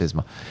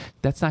Pepto-Bismol.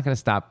 That's not going to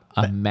stop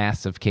a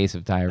massive case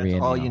of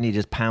diarrhea. All now. you need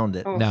is pound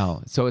it.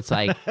 No, so it's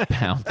like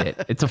pound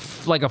it.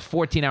 It's like a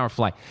 14-hour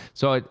flight.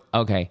 So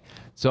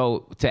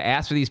so to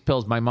ask for these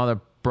pills, my mother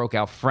broke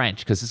out French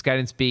because this guy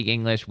didn't speak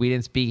English. We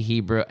didn't speak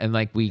Hebrew, and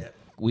like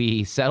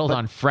we settled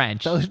on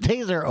French. Those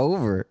days are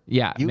over.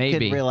 Yeah, you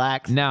maybe. can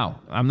relax. No,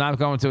 I'm not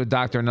going to a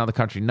doctor in another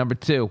country. Number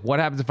 2, what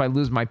happens if I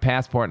lose my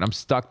passport and I'm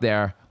stuck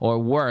there? Or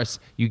worse,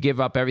 you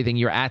give up everything.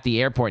 You're at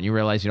the airport and you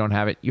realize you don't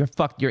have it. You're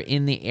fucked. You're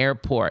in the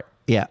airport.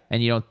 Yeah.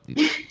 And you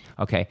don't.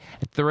 Okay.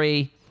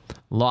 3,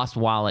 lost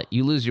wallet.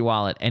 You lose your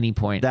wallet any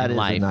point That in is a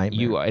life.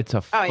 nightmare. It's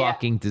a Oh, yeah.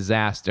 fucking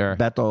disaster.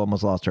 Bethel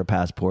almost lost her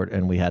passport,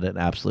 and we had an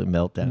absolute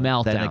meltdown.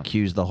 Meltdown. Then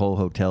accused the whole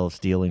hotel of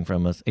stealing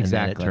from us. And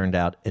Exactly. then it turned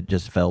out it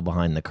just fell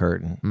behind the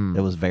curtain.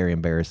 It was very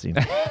embarrassing.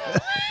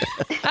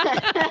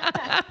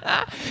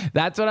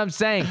 That's what I'm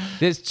saying.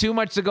 There's too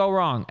much to go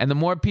wrong. And the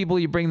more people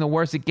you bring, the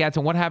worse it gets.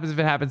 And what happens if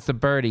it happens to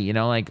Birdie? You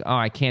know, like, oh,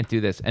 I can't do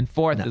this. And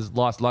 4th is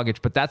lost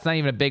luggage. But that's not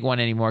even a big one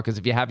anymore because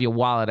if you have your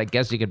wallet, I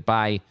guess you could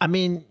buy. I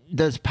mean,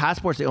 does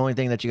passport's the only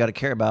thing that you got to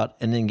care about,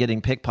 and then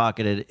getting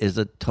pickpocketed is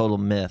a total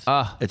myth.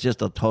 It's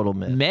just a total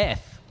myth.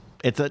 Myth.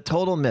 It's a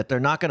total myth. They're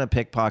not going to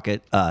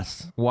pickpocket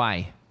us.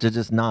 Why? They're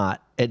just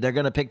not. They're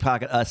going to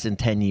pickpocket us in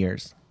 10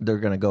 years. They're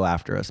going to go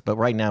after us. But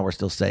right now, we're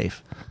still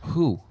safe.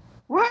 Who?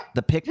 What?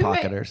 The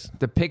pickpocketers.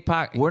 The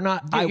pickpocket. We're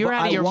not- You're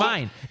out of your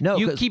mind. No,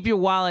 you 'cause- keep your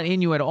wallet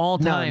in you at all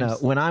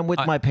times. No. When I'm with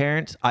my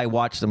parents, I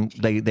watch them.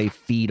 They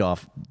feed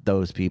off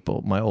those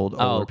people. My older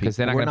people. because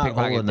they're not We're going to old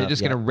pickpocket. They're enough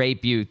just yet. going to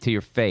rape you to your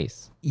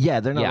face.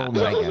 Yeah, they're not Yeah, old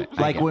enough. I get it.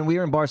 I Like get when we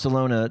were in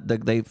Barcelona,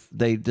 they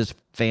this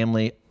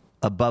family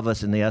above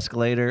us in the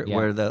escalator Yeah.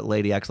 where the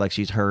lady acts like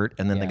she's hurt,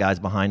 and then the Yeah. guys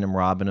behind him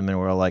robbing him, and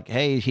we're all like,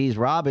 "Hey, he's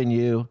robbing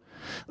you."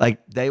 Like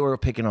they were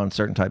picking on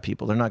certain type of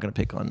people. They're not going to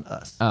pick on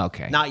us.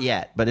 Okay. Not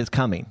yet, but it's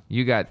coming.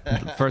 You got,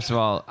 first of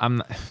all,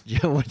 I'm.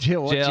 What's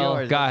Jill,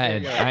 yours? go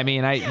ahead. I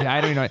mean, I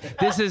don't even know.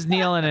 This is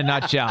Neil in a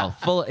nutshell.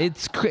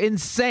 It's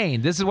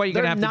insane. This is what you're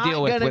They're going to have to not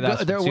deal with gonna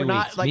us go- for we're 2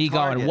 not weeks. like Me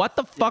going, Target. what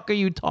the fuck are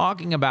you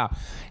talking about?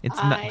 It's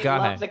not. I Go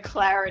love ahead. the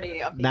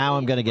clarity of the Now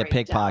I'm gonna get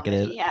breakdown that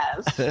pickpocketed. he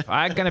has.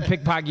 I'm going to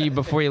pickpocket you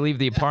before you leave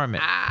the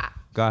apartment.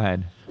 Go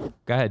ahead.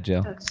 Go ahead,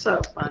 Jill. That's so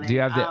funny. Do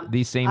you have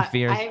these same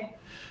fears? I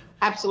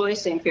absolutely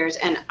same fears,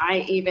 and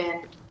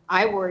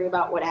I worry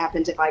about what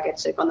happens if I get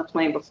sick on the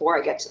plane before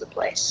I get to the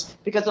place,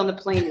 because on the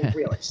plane you're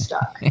really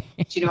stuck. Do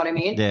you know what I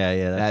mean?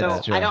 Yeah,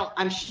 That's So true.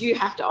 I'm sure you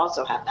have to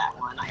also have that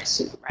one, I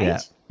assume, right? Yeah.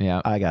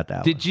 Yeah. I got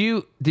that. Did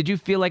you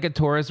feel like a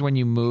tourist when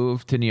you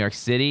moved to New York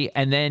City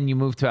and then you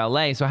moved to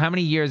LA? So how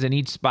many years in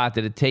each spot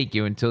did it take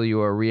you until you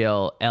were a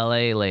real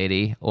LA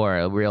lady or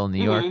a real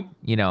New York,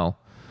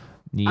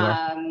 New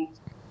York?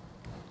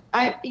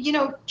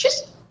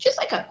 Just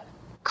like a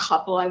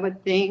couple, I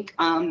would think.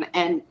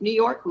 And New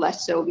York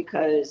less so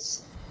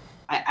because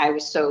I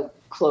was so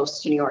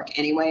close to New York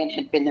anyway and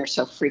had been there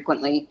so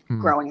frequently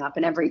growing up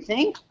and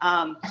everything.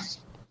 But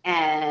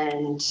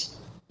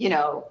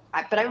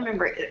I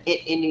remember it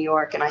in New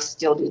York, and I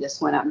still do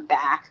this when I'm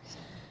back,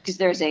 because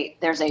there's a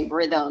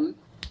rhythm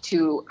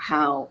to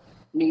how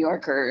New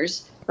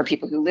Yorkers or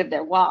people who live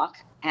there walk,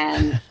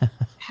 and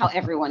how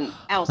everyone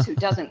else who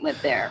doesn't live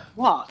there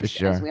walks, For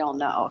sure. as we all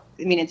know.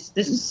 I mean,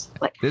 this is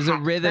like There's a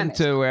hack rhythm premise.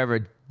 to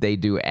wherever they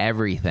do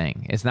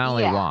everything. It's not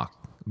only Yeah. walk.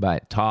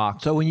 but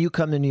talk. So when you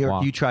come to New York,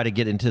 Walk. you try to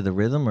get into the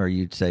rhythm, or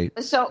you'd say,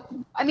 So,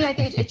 I mean, I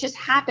think it just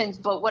happens.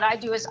 But what I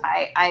do is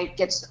I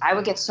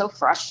would get so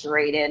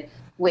frustrated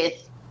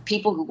with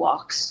people who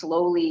walk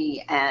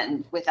slowly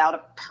and without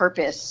a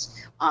purpose,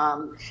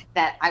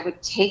 that I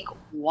would take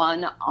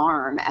one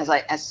arm as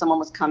someone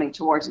was coming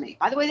towards me.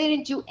 By the way, they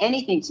didn't do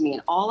anything to me,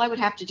 and all I would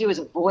have to do is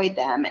avoid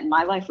them, and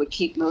my life would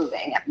keep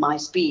moving at my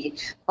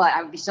speed. But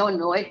I would be so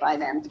annoyed by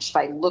them just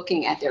by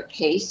looking at their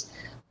pace.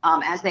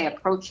 As they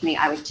approached me,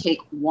 I would take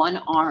one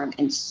arm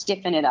and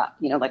stiffen it up,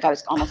 like I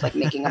was almost like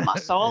making a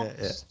muscle.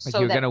 Like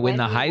you're going to win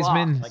the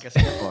Heisman? like a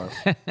stiff arm?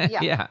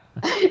 Yeah.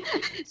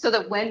 So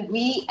that when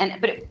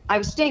I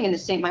was staying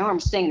in my arm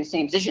was staying in the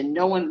same position.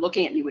 No one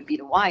looking at me would be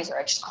the wiser.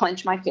 I just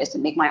clench my fist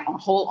and make my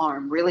whole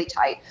arm really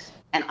tight.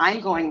 And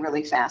I'm going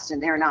really fast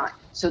and they're not.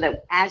 So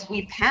that as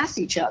we pass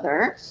each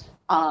other,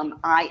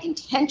 I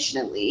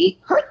intentionally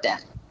hurt them.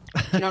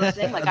 You know what I'm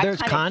saying? Like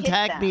There's I kinda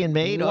contact hit them. being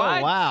made? What?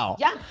 Oh, wow.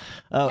 Yeah.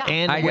 Oh, Yeah.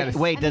 and I gotta-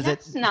 wait, does it,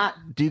 That's not.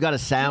 do you got a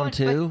sound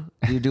too?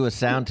 Do you do a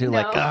sound too?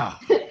 Like, No.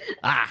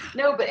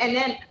 No,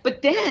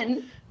 but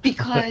then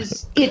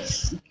because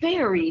it's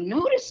very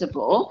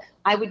noticeable,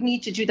 I would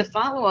need to do the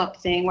follow-up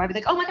thing where I'd be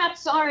like, "Oh my God,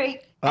 sorry,"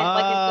 and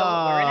like as though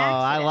it were an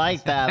I accident.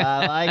 like that.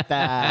 I like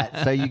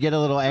that. So you get a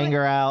little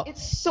anger out. It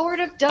sort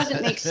of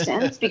doesn't make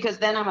sense because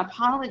then I'm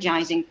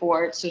apologizing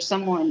for it, so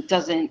someone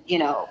doesn't,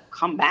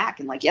 come back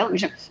and like yell at me.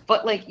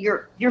 But like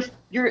you're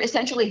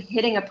essentially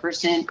hitting a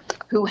person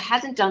who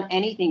hasn't done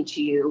anything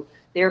to you.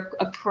 They're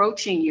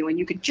approaching you, and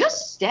you could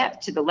just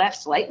step to the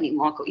left slightly and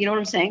walk. You know what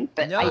I'm saying?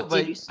 But No, I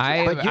but did.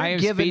 I But you're am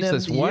giving them-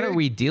 speechless. What are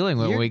we dealing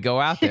with when we go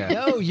out there?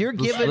 No, you're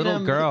This giving little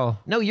them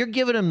girl. No, you're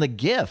giving them the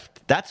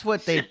gift. That's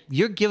what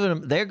you're giving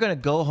them. They're going to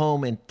go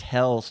home and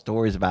tell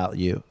stories about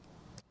you.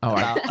 Oh,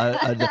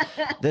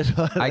 This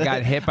I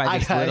got hit by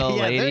this little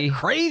lady. They're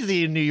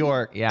crazy in New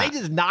York. Yeah. They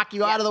just knock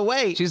you out of the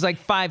way. she's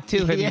like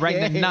 5'2", hitting right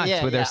in the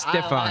nuts with her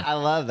stiff arm. I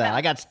love that.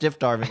 I got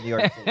stiff arm in New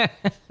York. Too.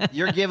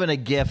 You're giving a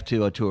gift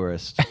to a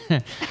tourist.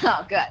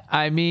 Oh, good.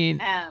 I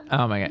mean,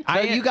 oh my God.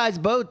 So you guys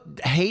both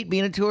hate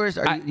being a tourist,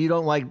 or you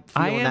don't like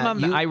feeling that?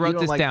 I wrote you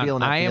don't this like down.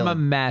 feeling that I am a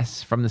feeling.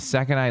 mess from the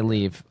second I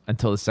leave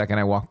until the second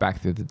I walk back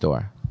through the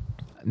door.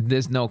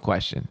 There's no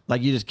question.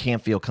 Like you just can't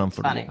feel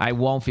comfortable. Funny. I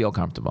won't feel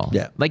comfortable.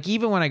 Yeah. Like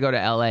even when I go to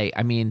LA,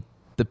 I mean,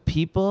 the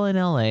people in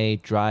LA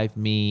drive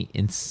me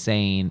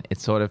insane.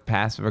 It's sort of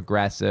passive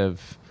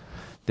aggressive.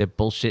 Their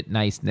bullshit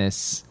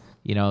niceness.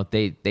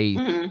 They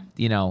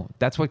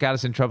that's what got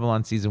us in trouble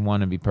on season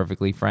 1, and be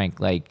perfectly frank.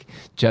 Like,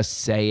 just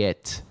say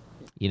it.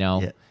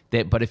 Yeah.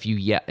 But if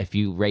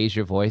you raise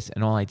your voice,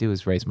 and all I do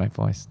is raise my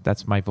voice.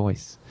 That's my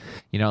voice.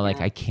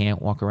 I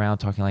can't walk around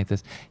talking like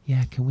this.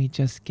 Yeah, can we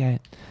just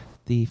get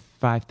the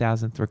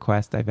 5,000th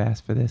request I've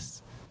asked for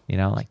this? But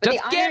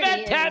Just the give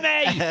irony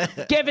it to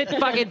me. Give it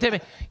fucking to me.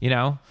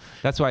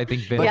 That's why I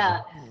think.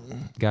 Yeah.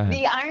 Go ahead.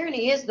 The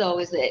irony is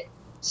that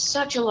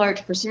such a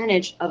large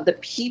percentage of the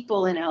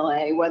people in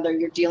LA, whether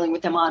you're dealing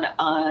with them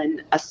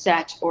on a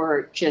set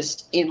or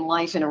just in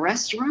life in a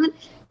restaurant,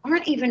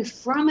 aren't even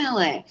from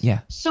LA. Yeah.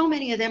 So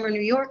many of them are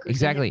New Yorkers.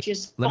 Exactly. And have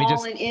just Let me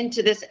just- fallen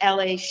into this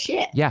LA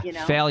shit. Yeah,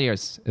 Failures.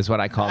 failures is what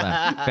I call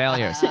them.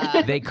 Failures.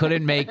 They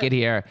couldn't make it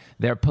here.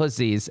 They're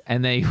pussies,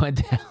 and they went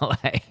to LA.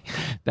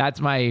 That's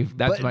my.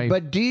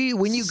 But do you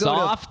when you go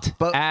soft to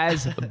but,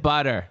 as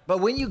butter. but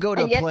when you go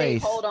to And a yet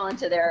place, they hold on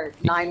to their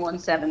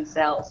 917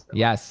 cells.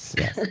 Yes.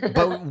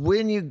 but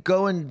when you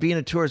go and being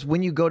a tourist,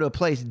 when you go to a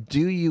place,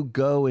 do you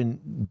go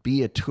and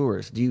be a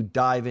tourist? Do you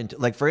dive into,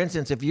 like, for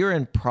instance, if you're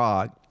in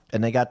Prague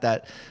and they got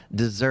that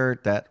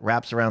dessert that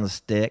wraps around the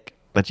stick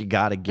that you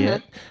got to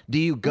get, do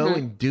you go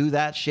and do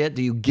that shit?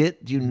 Do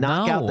you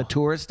knock out No. the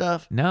tourist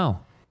stuff? No.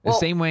 The Well,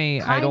 same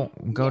way I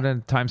don't go to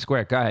Times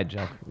Square. Go ahead,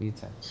 Joe. What do you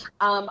say?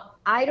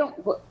 I don't.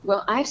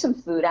 Well, I have some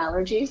food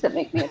allergies that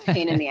make me a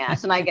pain in the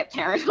ass, and I get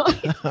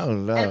paranoid. Oh,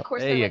 no. And of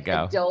course, There they're you like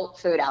go. adult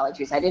food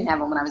allergies. I didn't have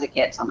them when I was a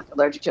kid, so I'm like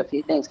allergic to a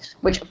few things.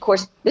 Which, of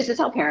course, this is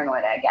how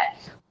paranoid I get.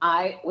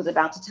 I was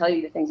about to tell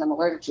you the things I'm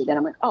allergic to. Then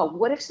I'm like, oh,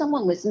 what if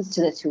someone listens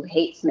to this who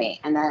hates me,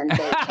 and then they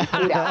have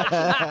food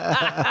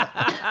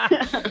allergies?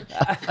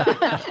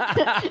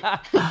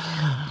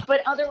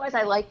 But otherwise,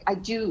 I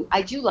do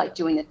like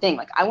doing the thing.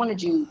 Like, I want to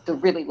do the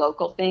really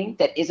local thing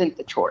that isn't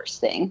the tourist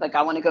thing. Like,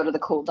 I want to go to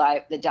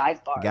the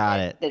dive bar. Got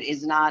it. That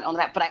is not on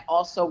that. But I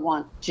also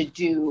want to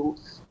do,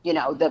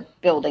 the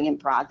building in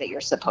Prague that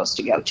you're supposed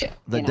to go to.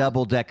 The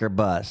double-decker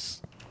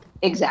bus.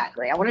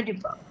 Exactly. I want to do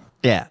both.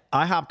 Yeah,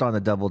 I hopped on the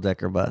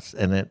double-decker bus,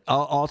 and it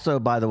also,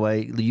 by the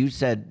way, you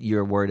said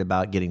you're worried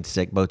about getting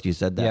sick. Both you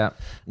said that. Yeah.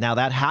 Now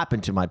that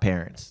happened to my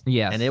parents.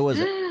 Yes. and it was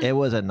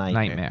a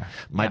nightmare.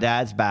 My Yeah.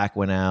 dad's back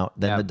went out.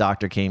 Then Yeah. the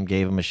doctor came,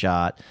 gave him a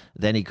shot.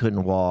 Then he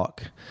couldn't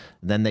walk.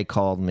 Then they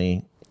called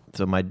me.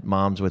 So my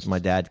mom's with my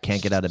dad,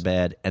 can't get out of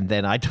bed, and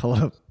then I told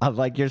him, I'm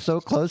like, you're so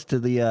close to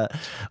the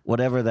where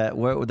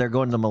they're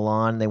going to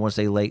Milan. They want to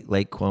say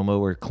Lake Como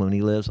where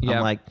Clooney lives. Yeah.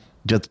 I'm like,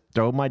 just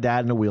throw my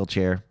dad in a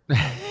wheelchair.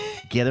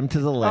 Get him to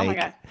the my lake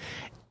God.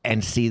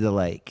 and see the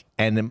lake.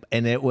 And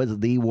it was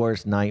the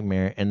worst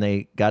nightmare. And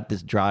they got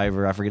this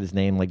driver, I forget his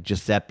name, like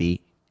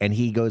Giuseppe. and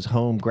he goes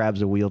home,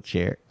 grabs a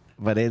wheelchair.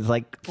 But it's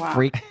like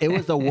it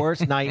was the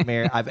worst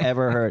nightmare I've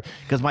ever heard.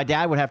 Because my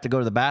dad would have to go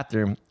to the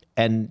bathroom,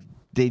 and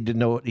they didn't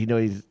know.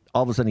 He's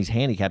all of a sudden he's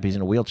handicapped. He's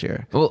in a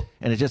wheelchair. Well,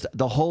 and it's just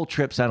the whole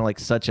trip sounded like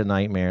such a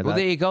nightmare. Well,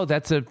 there you go.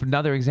 That's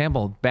another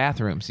example.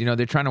 Bathrooms. You know,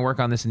 they're trying to work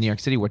on this in New York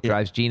City. What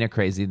drives Gina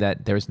crazy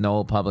that there's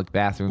no public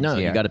bathrooms No,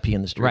 here. you got to pee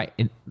in the street.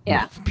 Right.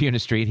 Pee in the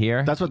street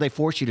here. That's what they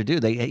force you to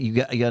do. You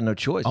got no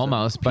choice.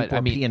 Almost, So but people I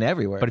are mean, peeing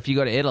everywhere. But if you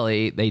go to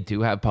Italy, they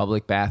do have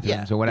public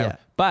bathrooms or whatever. Yeah.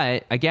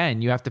 But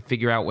again, you have to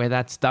figure out where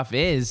that stuff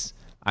is.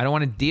 I don't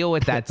want to deal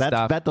with that That's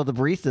stuff. Bethel the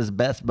barista's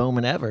best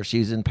moment ever. She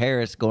was in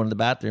Paris going to the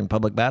bathroom,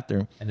 public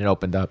bathroom, And it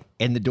opened up.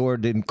 and the door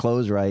didn't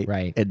close right.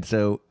 Right. And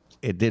so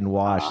it didn't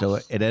wash. So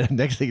and then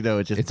next thing you know,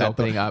 it's It's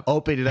opening up.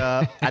 Opening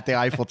up at the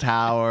Eiffel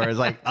Tower. It's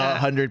like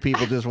 100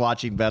 people just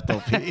watching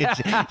Bethel.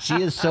 She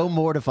is so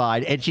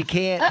mortified, and she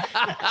can't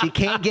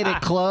get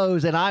it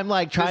closed. And I'm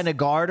like trying to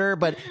guard her,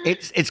 but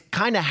it's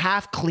kind of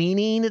half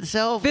cleaning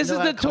itself. This You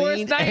know is how the tourist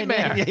clean- and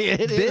then- nightmare.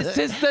 This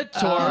is the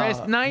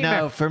tourist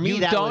nightmare. No, for me, you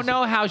that don't was-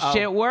 know how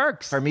shit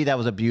works. For me, that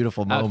was a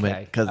beautiful moment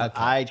Okay, because okay.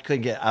 I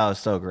couldn't get. Oh,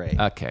 so great.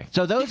 Okay.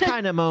 So those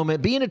kind of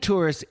moments, being a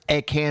tourist,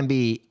 it can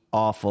be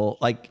awful.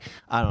 Like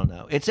I don't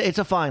know. It's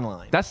a fine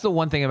line. That's the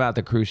one thing about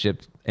the cruise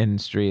ship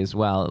industry as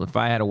well. If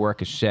I had to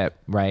work a ship,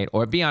 right,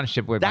 or be on a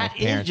ship with That my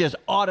is parents, just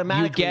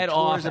automatically you get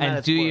off tourism at and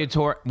its do your worst.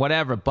 tour,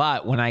 whatever.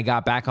 But when I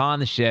got back on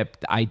the ship,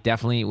 I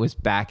definitely was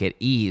back at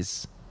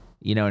ease.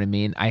 You know what I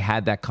mean? I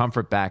had that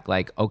comfort back.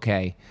 Like,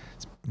 okay,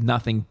 it's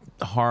nothing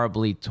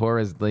horribly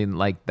touristy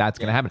like that's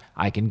gonna happen.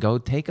 I can go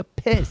take a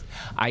piss.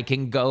 I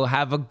can go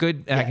have a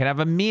good. I can have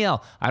a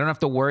meal. I don't have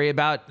to worry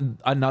about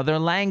another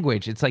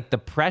language. It's like the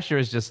pressure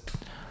is just.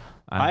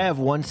 I have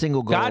one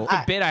single goal. God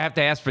forbid I have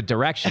to ask for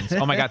directions.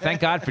 Oh my God! Thank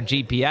God for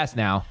GPS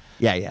now.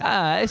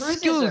 Yeah.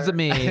 Excuse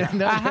me.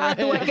 How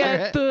do I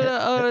get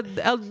to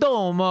El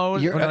Domo?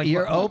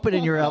 You're open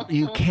and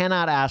you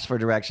cannot ask for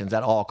directions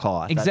at all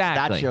costs.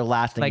 Exactly. That's your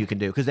last thing Like, you can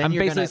do because then I'm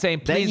you're basically gonna,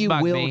 saying, then please you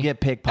bug will me. get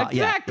pickpocketed.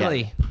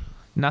 Exactly.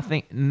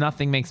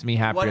 Nothing makes me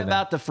happier What than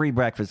about the free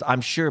breakfast? I'm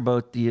sure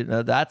both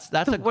that's a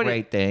What do you-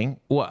 great thing.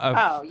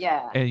 Oh,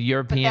 yeah. A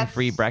European that's-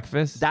 free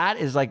breakfast. That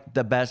is like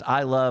the best.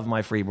 I love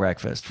my free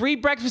breakfast. Free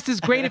breakfast is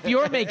great if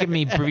you're making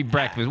me free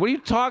breakfast. What are you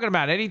talking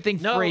about? Anything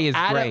free is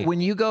great. When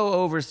you go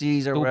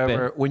overseas or Stupid.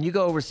 wherever, when you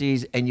go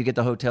overseas and you get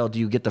the hotel, do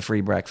you get the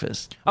free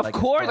breakfast? Of Like,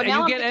 course, But you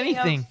now I'm get thinking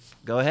of- anything.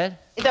 Go ahead.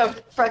 The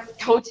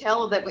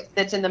hotel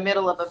that's in the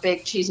middle of a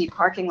big cheesy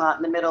parking lot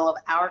in the middle of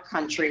our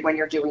country when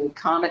you're doing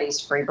comedies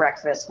free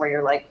breakfast where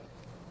you're like,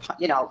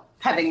 you know,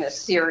 having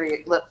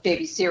the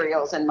baby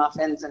cereals and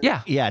muffins and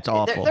Yeah. Yeah, it's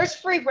awful. there's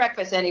free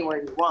breakfast anywhere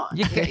you want.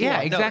 Yeah, No,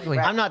 exactly.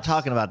 I'm not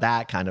talking about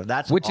that kind of.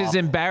 That's Which is awful.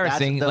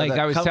 embarrassing. That's Like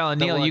I was telling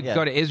Neil, you can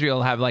go to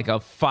Israel, have like a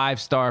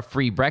 5-star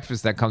free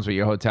breakfast that comes with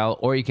your hotel,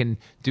 or you can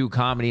do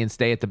comedy and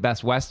stay at the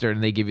Best Western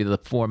and they give you the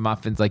 4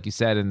 muffins, like you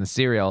said, and the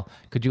cereal.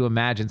 Could you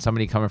imagine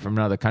somebody coming from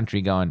another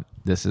country going,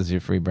 "This is your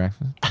free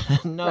breakfast"?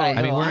 No, Right.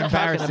 I mean, we're I'm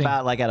embarrassing. talking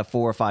about like at a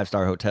 4 or 5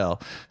 star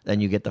hotel, then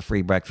you get the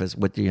free breakfast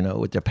with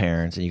with your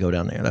parents, and you go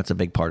down there. That's a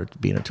big part of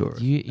being a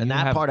tourist, You and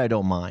that have- part I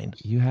don't mind.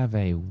 You have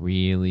a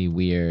really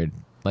weird,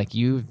 like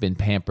you've been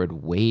pampered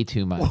way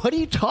too much. What are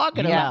you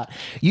talking about?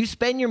 You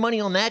spend your money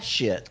on that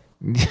shit.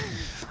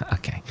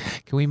 Okay,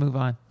 can we move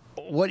on?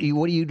 What do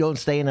you don't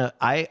stay in a?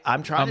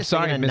 I'm trying I'm to stay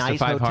sorry, in a Mr. nice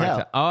Five Heart hotel.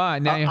 Hotel. Oh,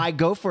 now you- I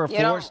go for a You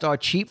know- 4-star,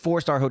 cheap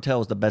 4-star hotel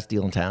is the best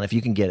deal in town if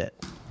you can get it.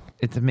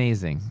 It's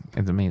amazing.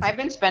 It's amazing. I've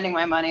been spending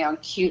my money on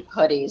cute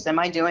hoodies. Am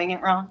I doing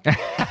it wrong?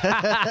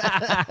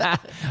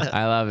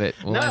 I love it.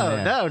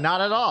 No,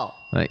 not at all.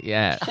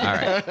 Yeah. All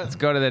right. Let's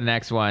go to the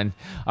next one.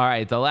 All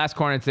right. The last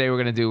corner today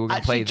we're going to play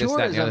Actually, this, that,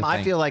 and the tourism. other I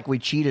thing. feel like we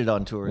cheated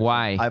on tourism.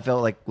 Why? I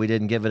felt like we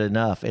didn't give it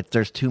enough.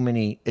 There's too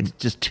many. It's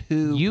just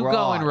too. You broad.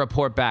 go and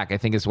report back, I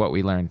think is what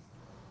we learned.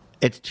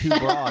 It's too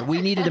broad. We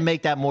needed to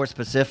make that more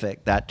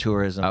specific. That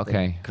tourism.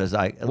 Okay. Because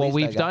Well,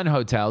 we've done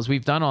hotels.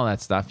 We've done all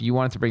that stuff. You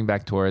wanted to bring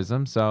back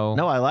tourism, so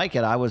No, I like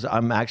it.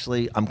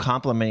 I'm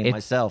complimenting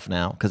myself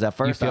now because at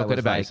first you feel I good was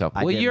about like, yourself.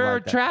 I Well, didn't you're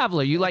like a that.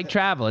 traveler. You like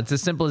travel. It's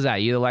as simple as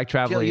that. You either like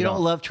travel Jill, or you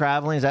don't love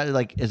traveling?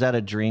 Is that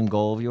a dream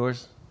goal of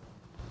yours?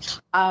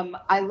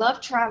 I love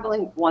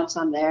traveling once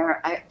I'm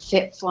there.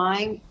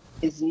 Flying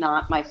is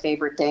not my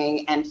favorite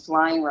thing, and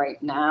flying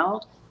right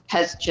now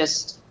has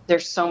just.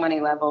 There's so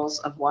many levels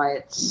of why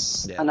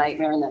it's a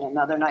nightmare and then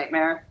another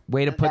nightmare.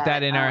 Way to put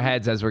that in our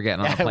heads as we're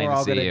getting on the plane We're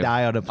all to see gonna you.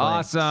 die on a plane.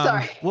 Awesome.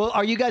 Sorry. Well,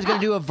 are you guys going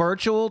to do a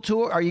virtual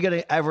tour? Are you going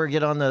to ever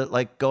get on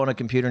go on a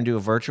computer and do a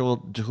virtual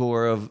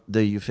tour of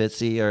the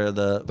Uffizi or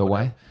the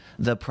what?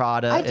 The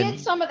Prada? I did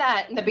some of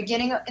that in the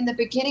beginning. In the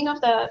beginning of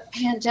the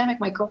pandemic,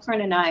 my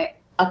girlfriend and I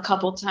a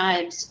couple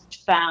times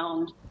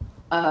found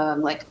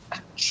like a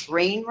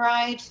train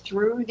ride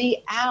through the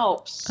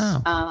Alps.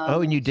 Oh.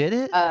 And you did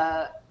it?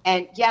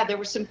 And yeah, there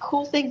were some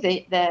cool things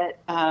that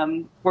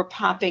were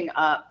popping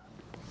up.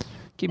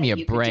 Give me a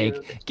you could break.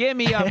 do. Give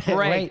me a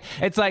break. Wait.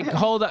 It's like,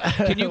 hold up.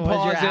 Can you Was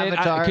pause your it?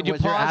 avatar- Could you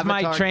was your pause my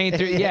avatar- train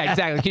through? Yeah,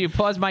 exactly. Can you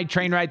pause my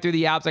train right through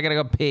the Alps? I gotta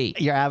go pee.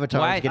 Your avatar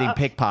is What? getting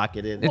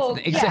pickpocketed. Well,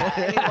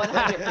 exactly. yeah,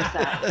 I mean,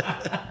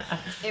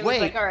 100%. It was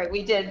Wait. like, all right,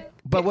 we did.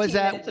 But was 15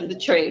 that- minutes of the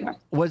train?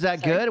 Was that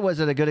Sorry. good? Was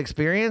it a good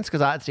experience?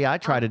 Because I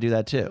try to do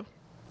that too.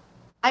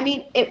 I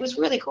mean, it was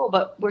really cool,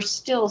 but we're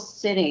still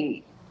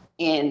sitting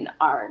in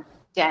our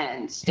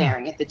den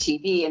staring at the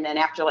TV. And then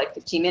after like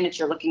 15 minutes,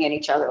 you're looking at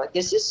each other like,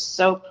 this is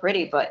so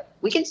pretty, but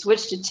we can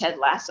switch to Ted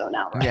Lasso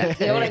now, right? Yeah.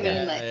 You know what I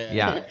mean? Like,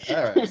 Yeah. All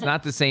right. It's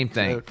not the same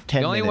thing. So,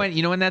 10 the only minutes. one,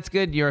 you know when that's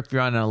good? If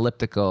you're on an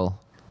elliptical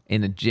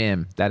in a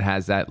gym that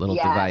has that little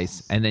Yes.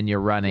 device, and then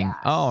you're running. Yes.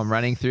 Oh, I'm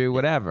running through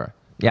whatever.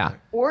 Yeah.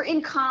 Or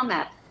in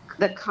ComApp,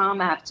 the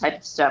ComApp type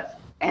of stuff.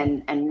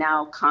 And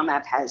now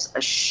ComApp has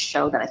a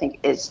show that I think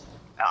is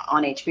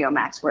on HBO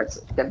Max where it's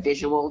the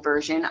visual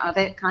version of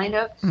it, kind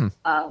of,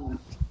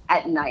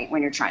 at night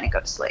when you're trying to go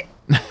to sleep.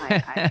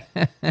 I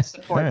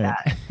support All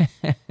right.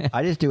 that.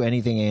 I just do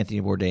anything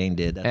Anthony Bourdain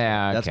did.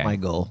 That's okay. my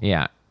goal.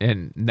 Yeah.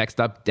 And next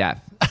up,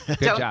 death. Good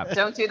job.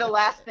 Don't do the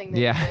last thing. That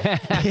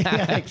you did.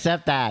 Yeah.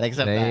 Except that.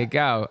 There you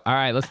go. All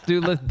right, let's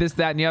do this,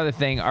 that, and the other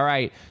thing. All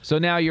right, so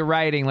now you're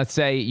writing. Let's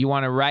say you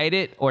want to write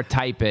it or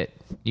type it.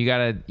 You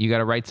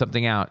gotta write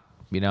something out.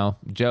 You know,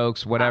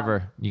 jokes,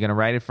 whatever. You gonna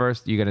write it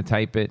first? You gonna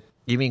type it?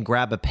 You mean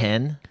grab a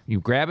pen? You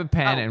grab a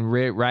pen and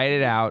write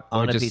it out,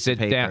 On or a just piece sit of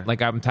paper. down.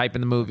 Like I'm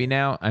typing the movie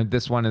now.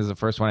 This one is the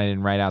first one I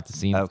didn't write out the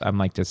scene. Okay.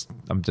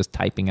 I'm just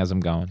typing as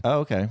I'm going. Oh,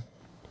 okay.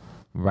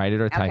 Write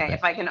it or type Okay, it.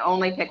 if I can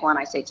only pick one,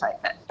 I say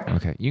type it.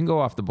 Okay, you can go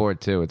off the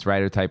board too. It's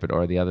write or type it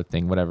or the other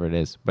thing, whatever it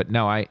is. But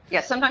no, Yeah,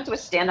 sometimes with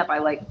stand-up, I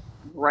like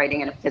writing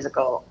in a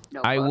physical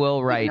notebook. I will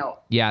even write. though-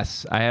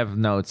 Yes, I have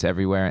notes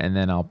everywhere, and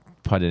then I'll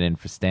put it in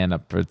for stand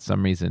up for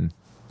some reason.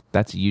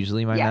 That's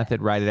usually my Yeah.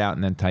 method. Write it out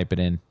and then type it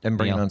in. And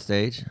bring it Neil? on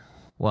stage?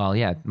 Well,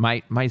 yeah,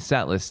 my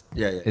set list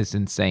Yeah. is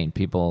insane.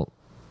 People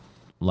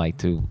like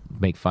to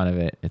make fun of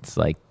it. It's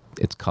like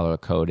it's color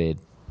coded.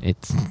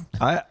 It's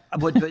But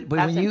when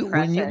That's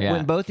impressive. Yeah.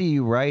 when both of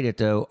you write it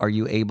though, are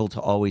you able to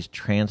always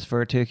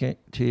transfer to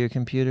your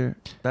computer?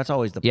 That's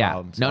always the yeah.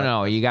 problem.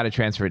 No, you got to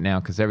transfer it now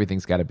because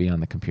everything's got to be on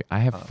the computer. I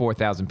have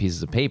 4,000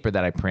 pieces of paper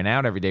that I print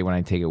out every day when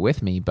I take it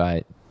with me,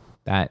 but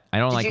that I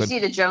don't Did like. you when- see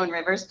the Joan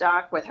Rivers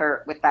doc with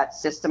that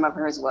system of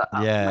hers? Well,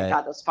 oh Yeah. my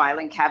God, those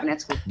filing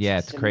cabinets. Were Yeah,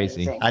 just it's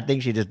crazy. amazing. I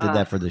think she just did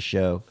that for the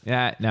show.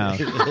 Yeah, no.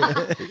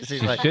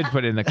 She's You should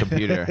put it in the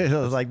computer. I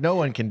was like, no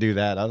one can do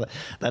that.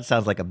 That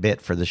sounds like a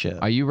bit for the show.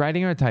 Are you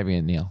writing or typing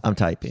it, Neil? I'm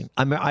typing.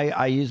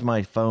 I use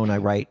my phone. I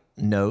write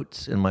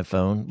notes in my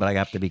phone, but I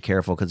have to be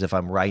careful because if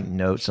I'm writing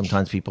notes,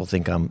 sometimes people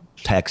think I'm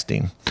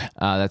texting,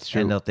 That's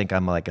true. and they'll think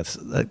I'm like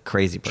a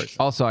crazy person.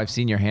 Also, I've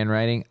seen your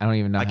handwriting. I don't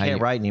even know I how can't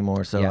you write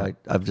anymore, so Yeah.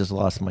 I've just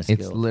lost my It's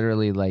skills.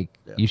 literally like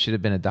you should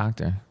have been a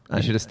doctor.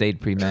 You should have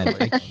stayed pre-med.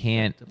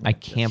 I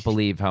can't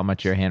believe how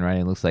much your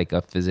handwriting looks like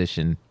a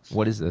physician.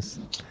 What is this?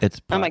 It's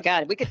Oh my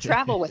God, we could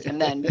travel with him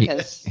then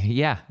because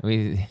Yeah,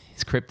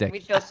 it's cryptic.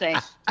 we'd feel safe.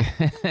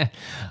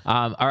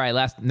 All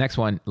right, next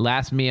one.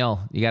 Last meal.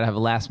 You got to have a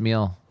last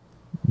meal.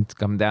 It's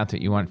coming down to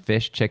it. You want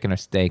fish, chicken, or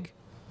steak?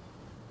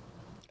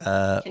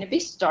 Can it be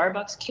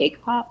Starbucks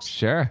cake pops?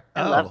 Sure.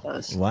 I love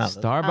those. Wow.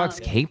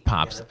 Starbucks cake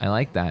pops. I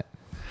like that.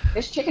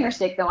 Fish, chicken, or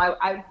steak? Though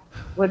I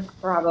would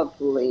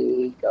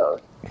probably go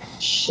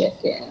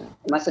chicken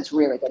unless it's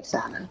really good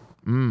salmon.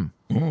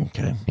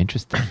 Okay.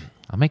 Interesting.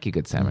 I'll make you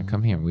good salmon.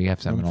 Come here. We have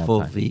salmon all full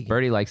the time. vegan.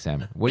 Birdie likes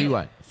salmon. What do you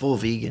want? Full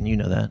vegan, you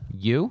know that.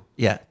 You?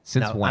 Yeah.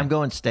 Since No, when? I'm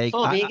going steak.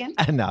 Full vegan?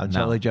 No, I'm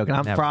totally joking.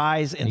 I'm never.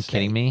 fries and Are you steak.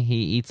 kidding me? He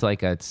eats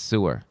like a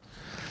sewer.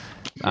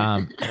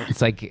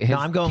 It's like his No,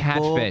 I'm going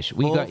catfish.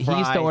 full He used to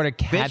fries. order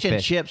Fish and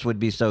catfish. chips would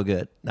be so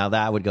good. Now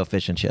that I would go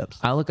fish and chips.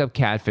 I look up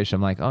catfish.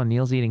 I'm like, oh,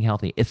 Neil's eating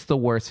healthy. It's the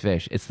worst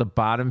fish. It's the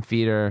bottom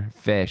feeder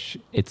fish.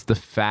 It's the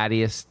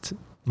fattiest,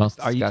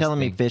 most Are you telling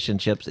me disgusting- fish and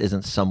chips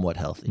isn't somewhat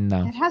healthy?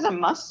 No. It has a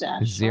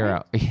mustache.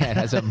 Zero. right? Yeah, it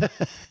has a.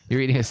 You're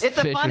eating a It's fish.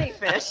 a funny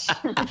fish.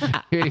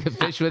 You're eating a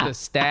fish with a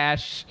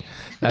stash.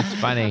 That's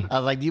funny. I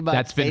was like, you might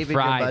That's been save your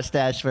fried.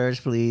 mustache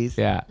first, please.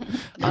 Yeah.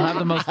 I'll have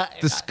the most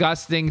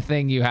disgusting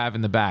thing you have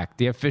in the back.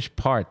 Do you have fish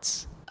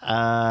parts?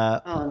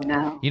 Oh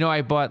no. You know,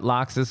 I bought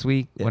lox this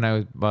week. When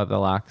I bought the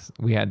lox,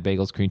 we had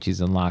bagels, cream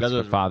cheese, and lox That for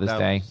was- Father's that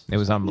Day. was It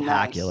was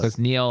spectacular. because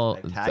Neil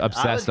is I was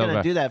obsessed gonna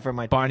over do that for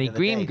my Barney thing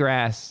the other day.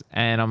 Greengrass,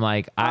 and I'm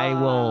like, I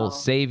will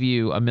save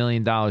you $1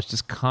 million.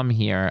 Just come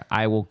here.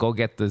 I will go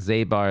get the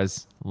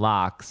Zabar's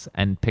lox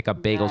and pick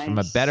up bagels from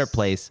a Nice. better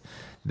place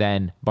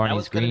than Barney's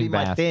was gonna be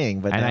my Greengrass. thing,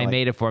 but and now I I-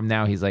 made it for him.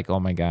 Now he's like, oh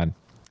my god,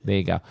 there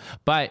you go.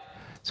 But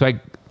so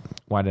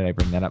why did I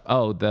bring that up?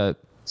 Oh,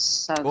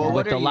 So Well, good. what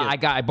with the are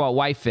you- I bought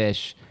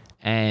whitefish,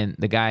 and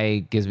the guy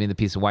gives me the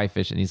piece of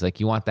whitefish, and he's like,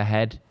 "You want the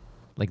head?"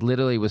 Like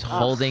literally was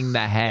holding the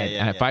head.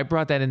 yeah, and if yeah. I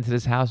brought that into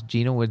this house,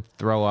 Gina would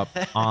throw up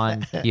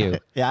on you.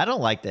 Yeah, I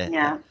don't like that.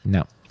 Yeah.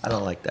 No. I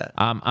don't like that.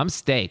 I'm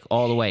steak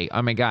all the way.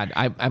 Oh my god,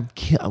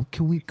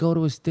 can we go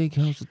to a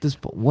steakhouse at this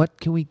point? What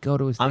can we go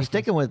to a steakhouse? I'm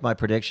sticking with my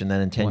prediction that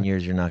in 10 What?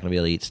 years you're not going to be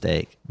able to eat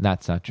steak.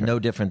 That's not true. No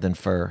different than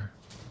fur.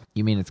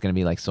 You mean it's going to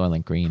be like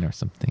Soylent Green or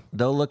something?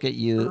 They'll look at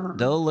you.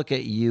 They'll look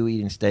at you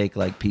eating steak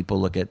like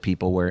people look at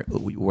people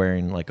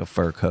wearing like a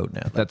fur coat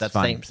now. That's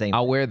fine. Same.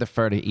 I'll wear the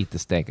fur to eat the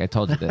steak. I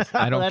told you this.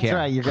 I don't That's care.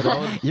 right. You're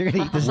gonna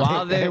eat the steak.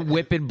 While they're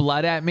whipping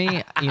blood at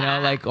me,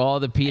 like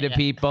all the PETA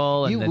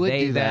people and You the would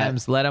they do that.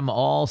 thems, let them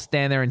all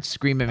stand there and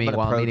scream at me gonna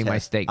while I'm eating my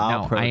protest. steak. I'll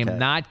No, I am protest.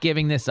 not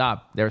giving this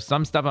up. There's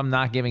some stuff I'm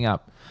not giving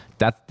up.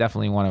 That's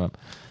definitely one of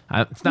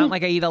them. It's not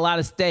like I eat a lot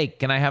of steak.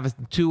 Can I have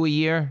 2 a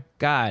year?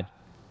 God.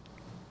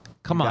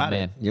 Come You on, got it.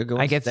 man. You're going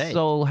I get steak.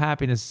 so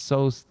happiness,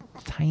 so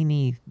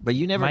tiny. But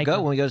you never Micro-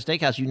 go when we go to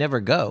steakhouse. You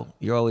never go.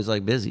 You're always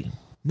like busy.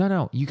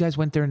 No. You guys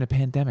went during the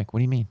pandemic. What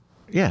do you mean?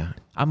 Yeah.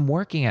 I'm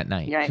working at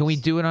night. Yikes. Can we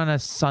do it on a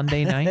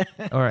Sunday night?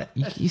 Or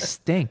you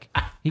stink.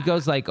 He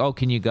goes like, "Oh,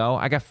 can you go?"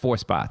 I got 4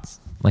 spots.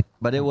 Like,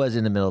 But it was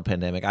in the middle of the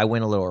pandemic. I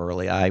went a little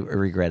early. I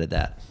regretted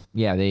that.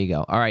 yeah, there you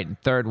go. All right,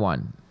 third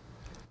one.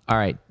 All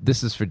right,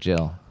 this is for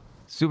Jill.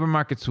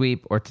 Supermarket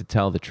sweep or to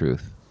tell the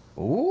truth?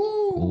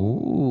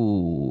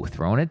 Ooh,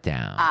 throwing it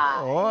down.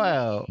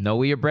 Wow. Know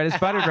where your bread is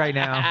buttered right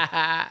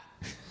now.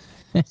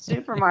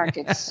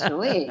 Supermarket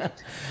sweep.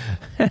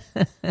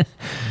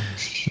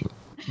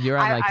 You're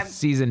on like I'm-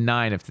 season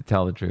 9 of To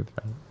Tell the Truth.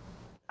 Right?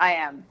 I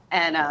am.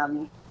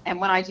 And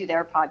when I do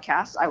their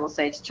podcast, I will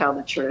say to tell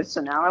the truth.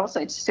 So now I will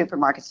say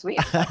supermarket sweep.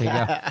 There you go.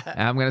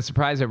 And I'm going to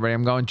surprise everybody.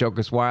 I'm going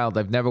Joker's Wild.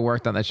 I've never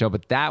worked on that show,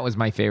 but that was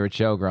my favorite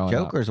show growing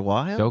up. Joker's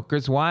Wild?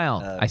 Joker's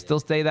Wild. I still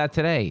say that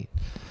today.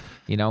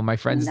 My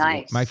friends,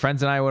 Nice. my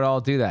friends and I would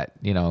all do that.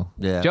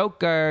 Yeah.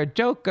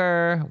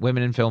 Joker,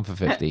 women in film for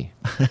 50.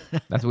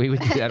 That's we would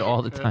do that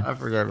all the time.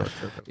 forgot about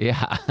Joker.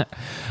 Yeah.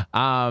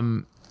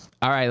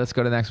 All right, let's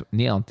go to the next.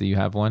 Neil, do you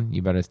have one?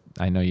 You better.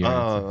 I know you.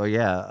 Oh,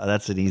 yeah.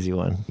 That's an easy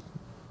one.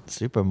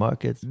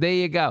 Supermarkets. There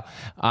you go.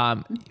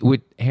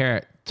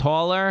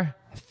 Taller,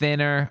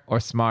 thinner, or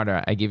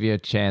smarter? I give you a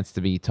chance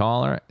to be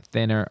taller,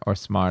 thinner, or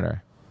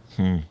smarter.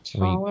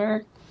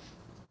 Taller,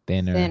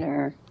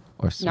 Thinner,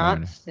 or smarter.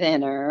 not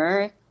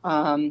thinner.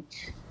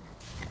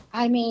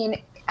 I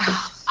mean,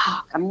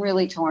 I'm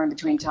really torn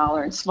between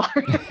taller and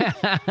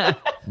smarter.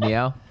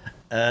 Neil?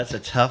 That's a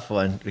tough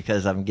one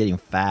because I'm getting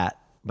fat,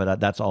 but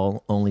that's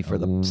all only for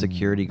the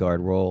security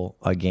guard role.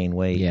 I gain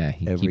weight. Yeah,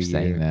 he every keeps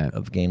saying year. that.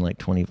 I've gained like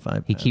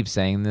 25. He pounds. keeps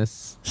saying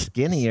this.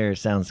 Skinnier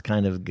sounds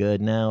kind of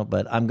good now,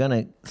 but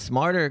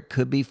smarter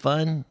could be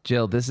fun.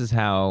 Jill, this is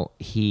how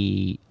if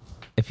he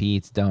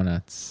eats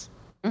donuts,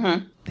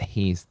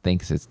 he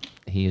thinks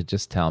he'll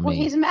just tell Well, me.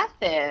 he's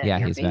method. Yeah,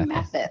 You're he's being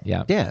method. method.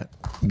 Yeah. Yeah.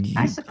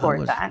 I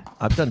support that.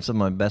 I've done some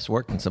of my best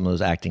work in some of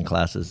those acting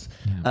classes.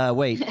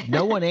 Wait,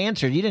 no one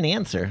answered. You didn't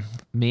answer.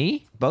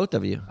 Me? Both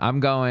of you. I'm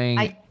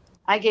going.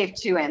 I gave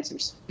 2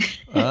 answers.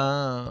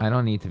 I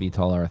don't need to be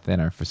taller or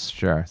thinner for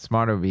sure.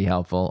 Smarter would be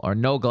helpful. Or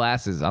no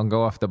glasses. I'll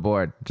go off the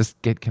board.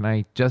 Can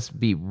I just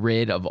be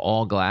rid of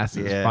all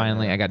glasses? Yeah.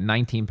 Finally, I got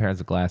 19 pairs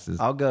of glasses.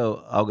 I'll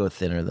go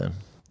thinner then.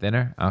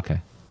 Thinner?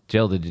 Okay.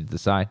 Jill, did you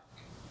decide?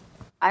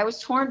 I was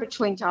torn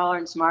between taller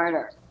and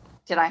smarter.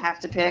 Did I have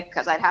to pick?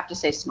 Because I'd have to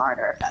say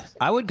smarter. If that's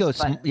the I would go,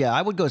 case, but-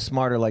 I would go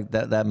smarter like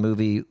that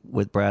movie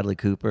with Bradley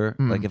Cooper.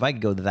 Like if I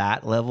could go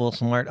that level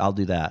smart, I'll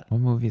do that. What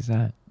movie is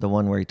that? The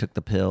one where he took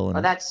the pill and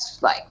Well,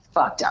 that's like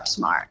fucked up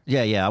smart.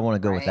 yeah, I want to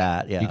go with Right.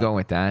 that. Yeah, You go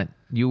with that?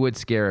 You would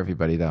scare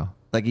everybody, though.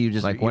 like you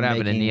just like, what you're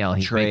happened to making Neil?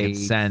 He's making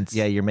sense.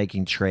 Yeah, you're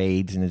making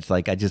trades, and it's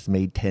like I just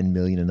made 10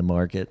 million in the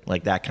market,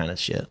 like that kind of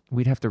shit.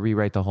 We'd have to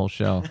rewrite the whole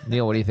show.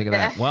 Neil, what do you think of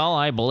that? Well,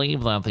 I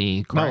believe that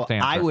the correct No,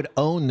 answer. I would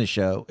own the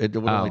show. It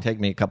would only take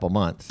me a couple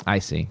months. I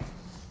see.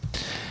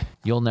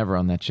 You'll never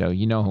own that show.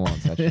 You know who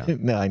owns that show.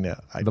 No, I know.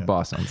 The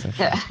boss owns that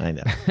show. I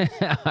know.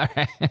 All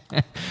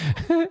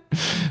right.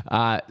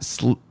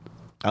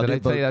 I'll Did do I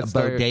tell you that a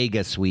story?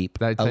 bodega sweep,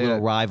 Did I a tell you little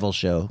that? rival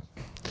show.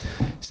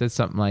 Said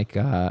something like,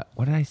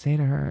 what did I say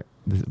to her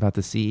about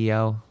the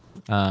CEO?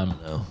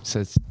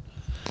 Says,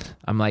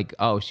 I'm like,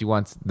 oh, she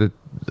wants the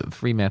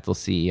Fremantle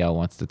CEO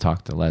wants to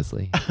talk to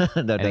Leslie,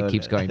 and it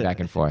keeps going back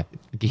and forth.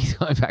 It keeps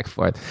going back and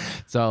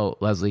forth. So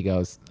Leslie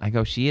goes, I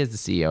go, she is the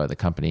CEO of the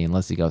company, and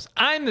Leslie goes,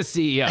 I'm the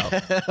CEO.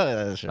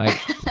 Like,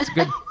 it's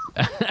good.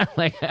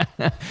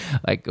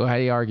 like, how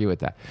do you argue with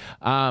that?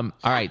 All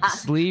right,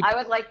 sleep. I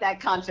would like that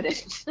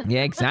confidence.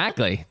 Yeah,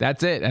 exactly.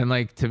 That's it. And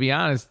like, to be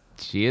honest,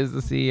 she is the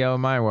CEO of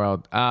my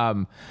world.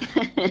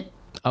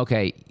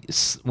 Okay,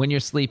 when you're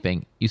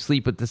sleeping, you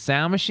sleep with the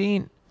sound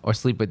machine or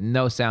sleep with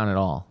no sound at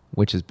all?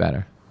 Which is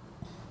better?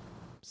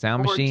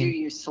 Sound Or do machine?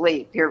 you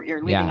sleep? You're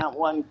leaving Yeah. out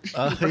one.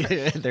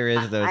 There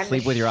is the I'm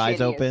sleep the with your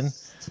eyes open.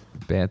 shittiest-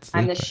 Bad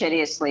sleep. I'm the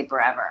shittiest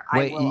sleeper ever.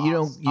 Wait, I will you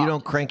also-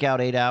 don't crank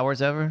out 8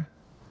 hours ever?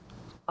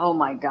 Oh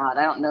my god,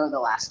 I don't know the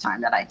last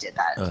time that I did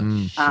that.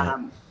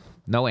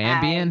 No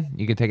Ambien?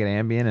 You can take an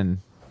Ambien and...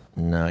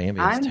 No, Ambient's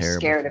I'm terrible.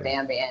 scared for of me.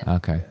 Ambien.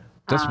 Okay.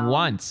 Just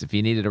once, if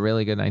you needed a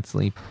really good night's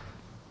sleep.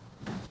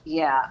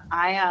 Yeah,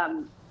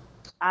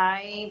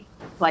 I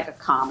like a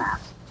calm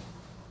app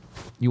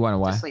You want to to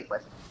what? sleep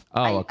with.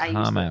 Oh, a I use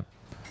calm the- app.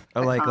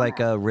 Or like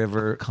calm a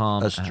river,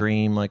 Calm a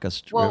stream, like a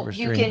Well, river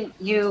you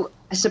stream.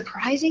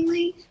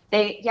 surprisingly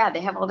they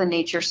have all the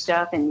nature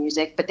stuff and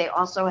music, but they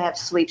also have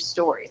sleep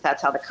stories.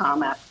 That's how the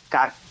calm app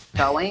got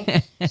going.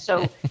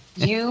 So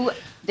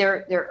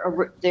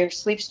there's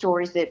sleep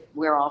stories that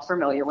we're all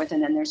familiar with,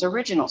 and then there's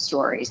original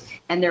stories,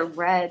 and they're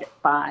read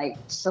by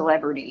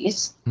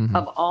celebrities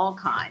of all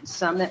kinds.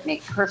 Some that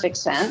make perfect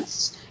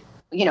sense.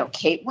 You know,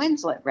 Kate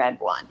Winslet read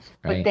one,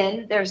 Right. but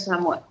then there's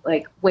someone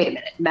like, wait a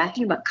minute,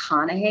 Matthew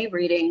McConaughey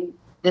reading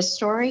this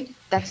story?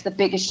 That's the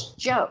biggest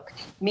joke.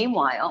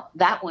 Meanwhile,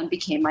 that one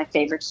became my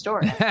favorite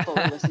story. I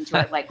fully listened to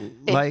it like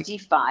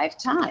 55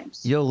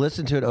 times. You'll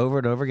listen to it over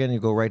and over again and you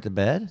go right to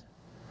bed?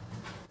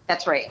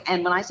 That's right.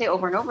 And when I say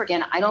over and over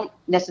again, I don't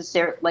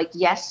necessarily, like,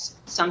 yes,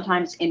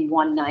 sometimes in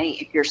one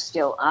night if you're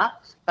still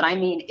up, but I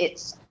mean,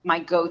 it's my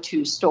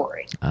go-to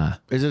story.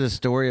 Is it a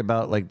story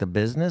about like the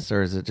business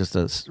or is it just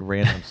a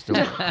random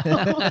story?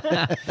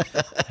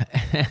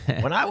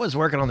 When I was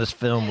working on this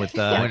film with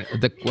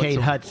Kate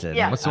Hudson.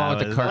 Yeah. What's the one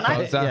with the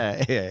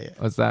Carcosa? Yeah.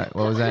 What's that?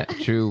 What was that?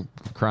 True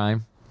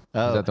Crime?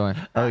 Is that the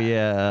one? Oh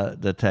yeah,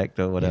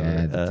 detective,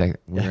 whatever.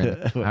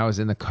 Yeah, I was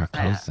in the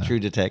Carcosa.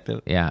 True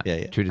detective. Yeah,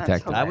 True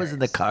Detective. I was in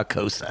the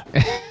Carcosa.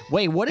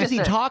 Wait, what does he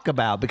talk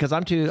about? Because I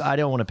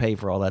don't want to pay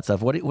for all that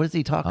stuff. What does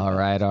he talk about? All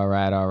right.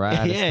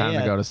 It's time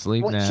to go to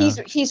sleep Well, now.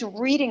 he's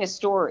reading a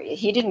story.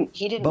 He didn't.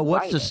 But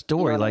what's write the it,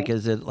 story? you know what I Like, mean?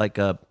 is it like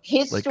a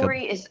His like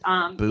story is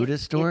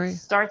Buddhist story? It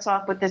starts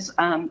off with this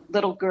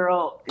little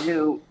girl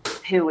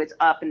who is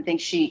up and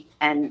thinks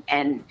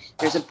and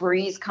there's a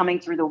breeze coming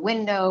through the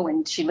window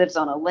and she lives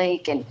on a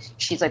lake and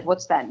she's like,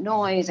 what's that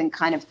noise? And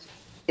kind of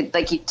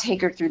like you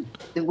take her through,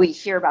 we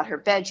hear about her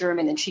bedroom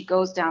and then she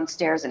goes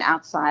downstairs and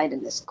outside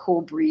in this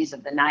cool breeze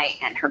of the night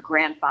and her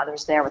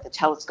grandfather's there with a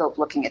telescope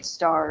looking at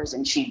stars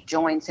and she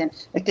joins him.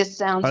 Like, this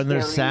sounds Are there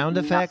very sound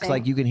effects? nothing.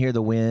 Like you can hear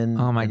the wind?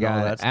 Oh my and all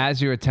God! that stuff?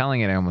 As you were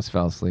telling it, I almost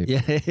fell asleep.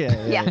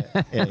 Yeah.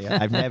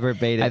 I've never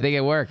made it. I think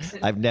it works.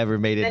 I've never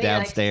made it Then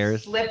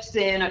downstairs. he slips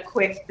in a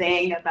quick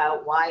thing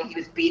about why he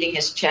was beating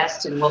his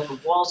chest in Wolf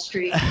of Wall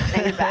Street.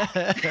 And you're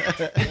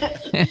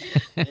back.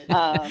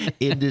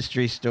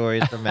 Industry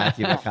stories from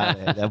Matthew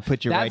McConaughey. That'll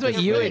put you That's right what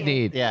to you sleep. would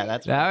need. Yeah,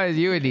 that's that was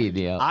you would need,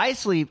 Neil.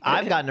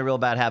 I've gotten a real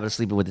bad habit of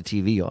sleeping with the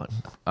TV on.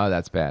 Oh,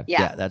 that's bad.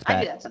 Yeah, That's I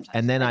bad. do that sometimes.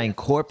 And then I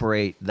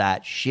incorporate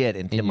that shit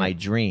into my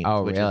dreams,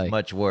 Oh, which really? is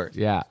much worse.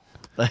 Yeah.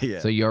 Yeah.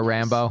 So you're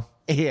Rambo.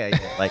 Yeah.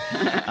 Like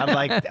I'm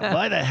like,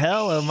 why the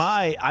hell am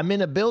I? I'm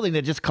in a building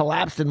that just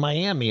collapsed in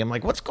Miami. I'm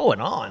like, what's going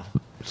on?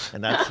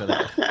 And that's for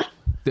that.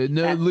 They're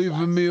not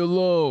leaving me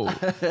alone.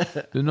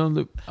 They're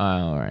not.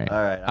 All right.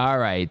 All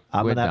right.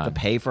 I'm We're gonna have done. to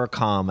pay for a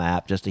Calm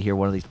app just to hear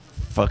one of these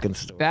fucking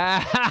stories.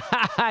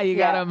 You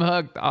got him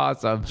hooked.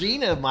 Awesome.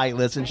 Gina might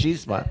listen.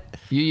 She's smart.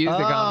 You use the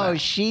Calm Oh, app.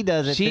 she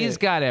does it. She's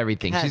too. got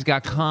everything. She's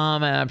got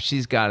Calm app.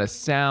 She's got a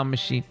sound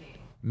machine.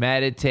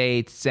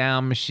 Meditate,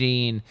 sound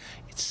machine.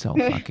 It's so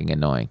fucking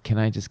annoying. Can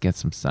I just get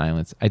some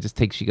silence?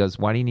 She goes,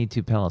 why do you need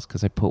two pillows?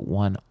 Because I put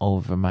one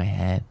over my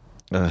head.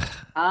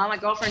 My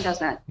girlfriend does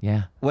that.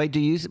 Yeah. Wait, do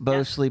you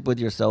both sleep with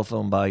your cell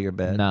phone by your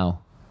bed? No.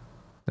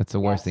 That's the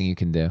worst thing you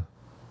can do.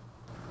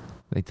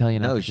 They tell you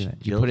not to do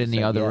that. You Jill put it in just the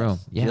said other yes. room.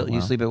 Yeah. Jill, you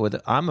well, sleep it with.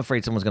 I'm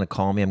afraid someone's going to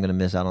call me. I'm going to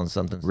miss out on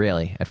something.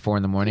 Really? At 4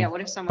 a.m? Yeah,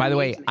 what if someone By the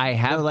way, needs me? I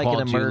have No, like an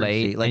called you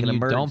emergency, late like and an you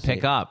don't emergency.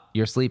 pick up.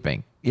 You're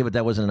sleeping. Yeah, but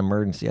that wasn't an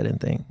emergency. I didn't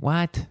think.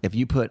 What? If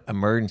you put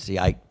emergency,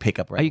 I pick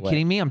up right Are you away.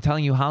 kidding me? I'm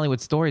telling you Hollywood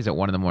stories at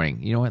 1 a.m.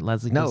 You know what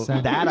Leslie No, just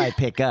said? that I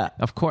pick up.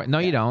 Of course. No,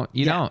 you don't.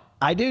 You Yeah, don't.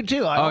 I do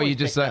too. I Oh, always you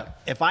just pick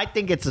up. If I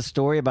think it's a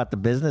story about the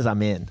business,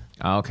 I'm in.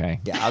 Oh, okay.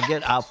 Yeah,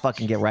 I'll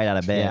fucking get right out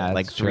of bed Yeah, at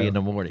like that's 3 true. in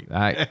the morning.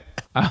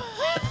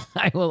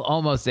 I will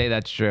almost say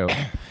that's true.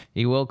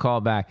 He will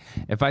call back.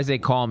 If I say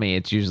call me,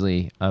 it's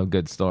usually a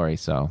good story,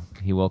 so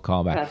he will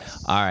call back.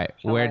 That's All right,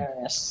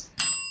 hilarious.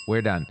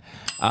 we're done.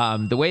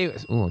 The way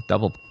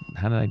double.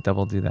 How did I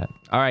double do that?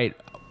 All right,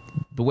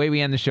 the way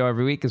we end the show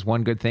every week is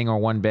one good thing or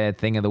one bad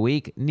thing of the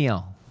week.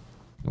 Neil,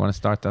 you want to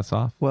start us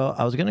off? Well,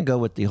 I was going to go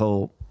with the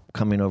whole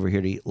coming over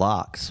here to eat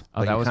lox.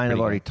 Oh, but that you was kind of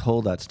pretty already good.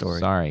 told that story.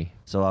 Sorry.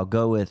 So I'll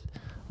go with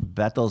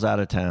Bethel's out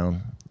of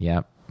town.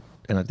 Yep.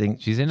 And I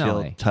think She's in Jill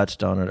LA.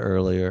 touched on it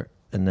earlier.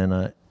 And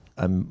then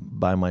I'm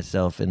by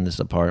myself in this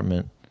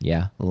apartment.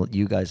 Yeah. Well,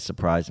 you guys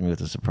surprised me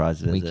with a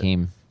surprise visit.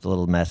 came. It's a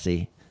little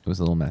messy. It was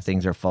a little messy.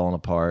 Things are falling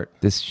apart.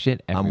 This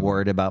shit. I'm everywhere.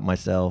 worried about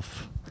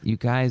myself. You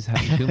guys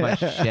have too much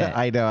shit.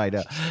 I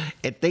know.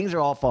 Things are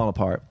all falling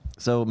apart.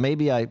 So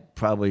maybe I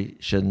probably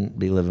shouldn't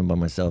be living by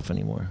myself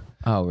anymore.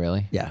 Oh,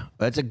 really? Yeah.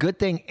 But it's a good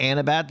thing and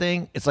a bad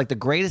thing. It's like the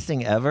greatest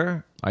thing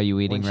ever. Are you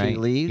eating When she right?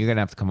 leaves- You're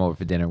gonna have to come over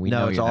for dinner. We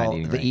know it's you're all not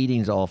eating the right.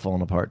 eating's all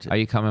falling apart too. Are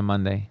you coming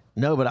Monday?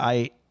 No, but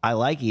I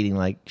like eating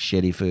like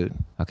shitty food.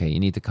 Okay, you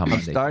need to come I'm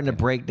Monday. starting to for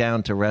dinner. break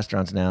down to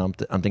restaurants now.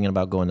 I'm thinking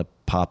about going to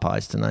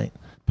Popeyes tonight.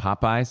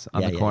 Popeyes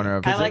on Yeah, the yeah, corner yeah.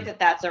 of. I like that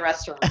that's a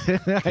restaurant.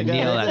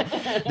 Neil,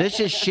 that, This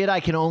is shit I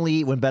can only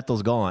eat when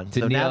Bethel's gone. To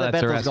So Neil, now that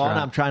that's a Bethel's gone,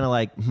 restaurant. I'm trying to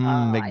like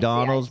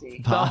McDonald's. I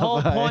see. the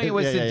whole Popeyes. point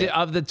was Yeah, yeah,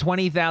 yeah. of the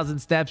 20,000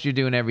 steps you're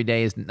doing every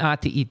day is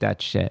not to eat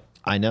that shit.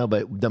 I know,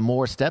 but the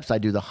more steps I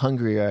do, the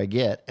hungrier I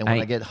get. And when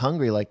I get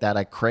hungry like that,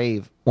 I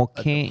crave the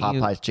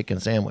Popeye's chicken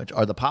sandwich.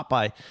 Or the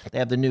Popeye, they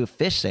have the new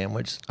fish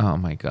sandwich. Oh,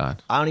 my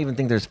God. I don't even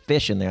think there's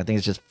fish in there. I think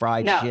it's just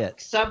fried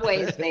shit.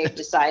 Subway's they've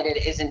decided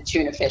isn't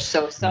tuna fish,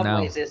 so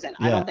Subway's isn't.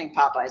 I don't think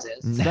Popeye's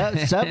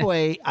is.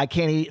 Subway, I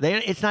can't eat.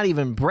 It's not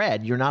even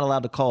bread. You're not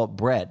allowed to call it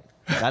bread.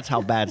 That's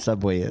how bad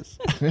Subway is.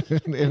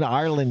 In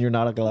Ireland, you're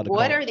not allowed to call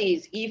it. What are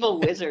these evil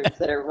wizards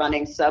that are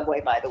running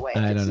Subway, by the way?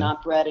 It's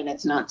not bread and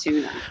it's not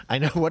tuna. I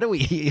know. What do we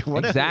eat?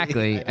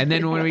 Exactly. And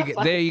then when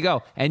there you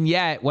go. And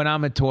yet, when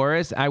I'm a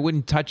tourist, I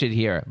wouldn't touch it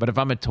here. But if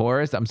I'm a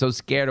tourist, I'm so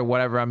scared of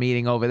whatever I'm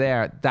eating over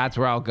there. That's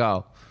where I'll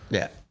go.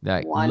 Yeah.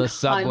 Like,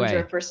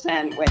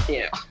 100% with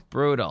you.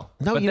 Brutal.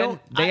 No, but you don't.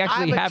 They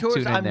actually have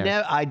tuna in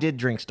there. I did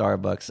drink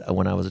Starbucks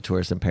when I was a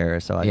tourist in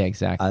Paris. So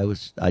exactly.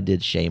 I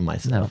did shame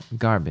myself. No,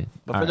 garbage.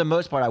 But for the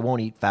most part, I won't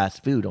eat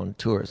fast food on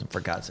tourism, for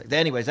God's sake.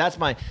 Anyways, that's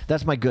my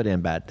good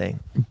and bad thing.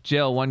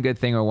 Jill, one good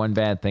thing or one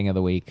bad thing of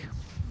the week?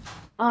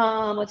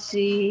 Let's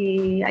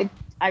see.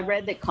 I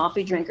read that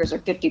coffee drinkers are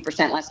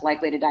 50% less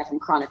likely to die from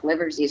chronic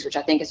liver disease, which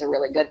I think is a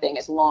really good thing,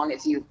 as long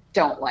as you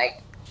don't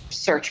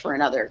search for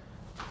another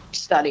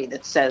study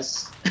that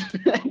says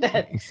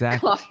that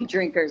coffee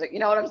drinkers, you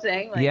know what I'm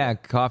saying?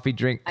 Coffee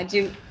drink. I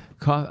do.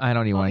 I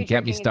don't even want to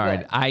get me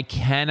started. I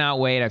cannot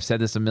wait. I've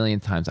said this a million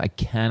times. I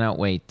cannot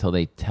wait till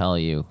they tell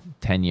you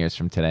 10 years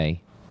from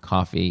today,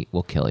 coffee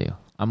will kill you.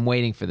 I'm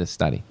waiting for this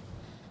study.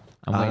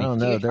 I don't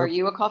know. Are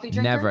you a coffee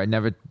drinker? Never. I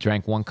never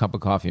drank one cup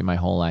of coffee in my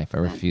whole life. I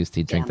refuse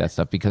to drink that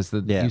stuff because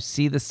you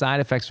see the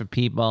side effects for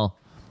people.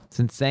 It's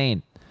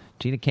insane.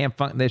 Gina can't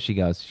function. There she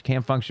goes. She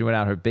can't function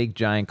without her big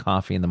giant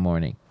coffee in the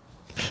morning.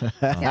 She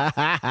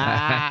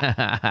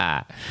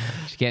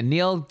can't.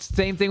 Neil,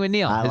 same thing with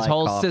Neil. His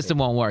whole system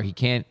won't work. He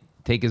can't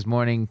take his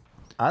morning.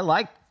 I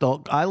like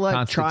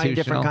trying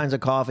different kinds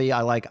of coffee.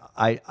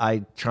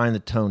 I trying to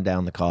tone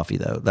down the coffee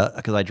though,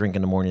 because I drink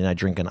in the morning. I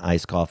drink an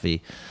iced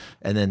coffee,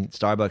 and then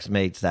Starbucks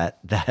makes that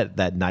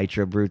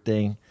nitro brew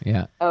thing.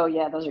 Yeah. Oh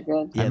yeah, those are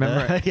good. Yeah, I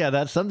remember.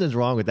 That's something's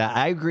wrong with that.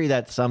 I agree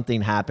that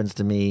something happens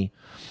to me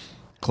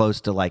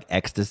close to like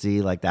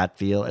ecstasy, like that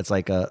feel. It's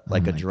like a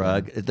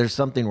drug. God. There's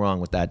something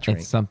wrong with that drink.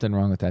 It's something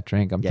wrong with that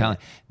drink. I'm telling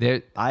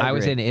you. I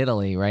was in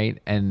Italy, right?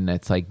 And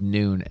it's like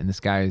noon, and this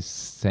guy is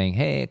saying,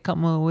 "Hey,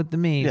 come with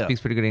me." He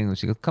speaks pretty good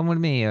English. He goes, "Come with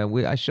me.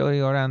 I show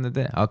you around the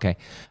day." Okay.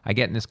 I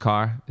get in his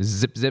car.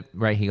 Zip, zip.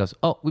 Right. He goes,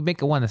 "Oh, we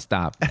make a one to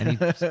stop," and he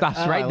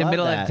stops right in the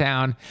middle of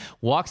town.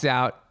 Walks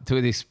out to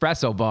the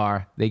espresso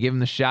bar. They give him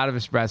the shot of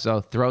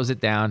espresso. Throws it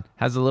down.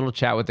 Has a little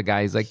chat with the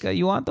guy. He's like,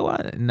 "You want the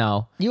one?"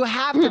 No. You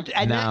have to.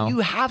 And no.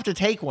 You have to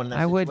take one in that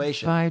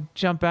situation. I would if I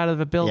jump out of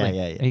a building.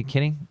 Yeah. Are you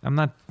kidding? I'm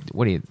not.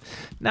 What do you?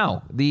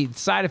 No. The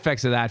side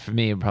effects of that for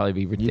me would probably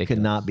be ridiculous. You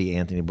could not be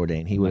Anthony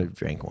Bourdain. He would have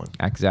drank one.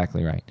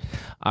 Exactly right.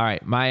 All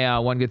right. My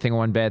one good thing and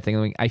one bad thing of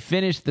the week. I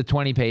finished the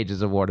 20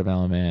 pages of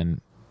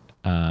Watermelon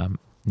Man,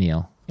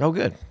 Neil. Oh,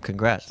 good.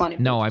 Congrats.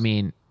 No, I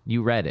mean,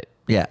 you read it.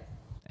 Yeah.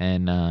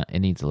 And it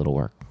needs a little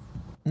work.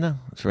 No,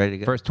 it's ready to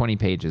go. First 20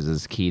 pages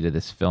is key to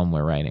this film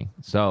we're writing.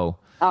 So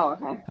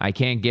okay. I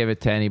can't give it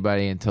to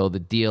anybody until the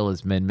deal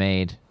has been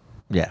made.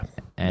 Yeah.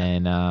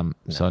 And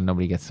so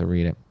nobody gets to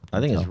read it. I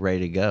think it's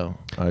ready to go.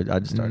 I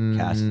just start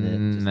casting it.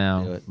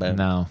 No.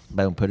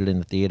 Boom, put it in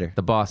the theater.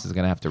 The boss is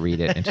going to have to read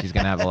it, and she's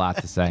going to have a lot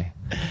to say.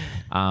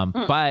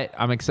 But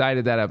I'm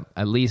excited that I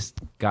at least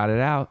got it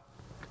out.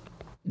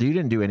 You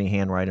didn't do any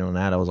handwriting on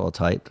that. I was all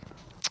typed.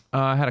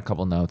 I had a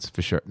couple notes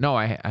for sure. No,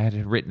 I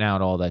had written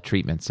out all that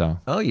treatment. So.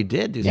 Oh, you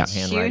did do some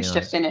handwriting. It's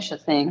huge to finish a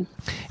thing.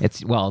 It's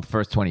the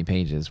first 20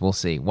 pages. We'll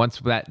see.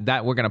 Once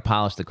that we're gonna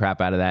polish the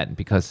crap out of that,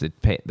 because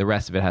the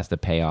rest of it has to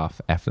pay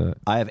off after.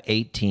 I have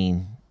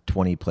 20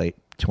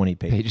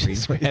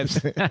 pages. No,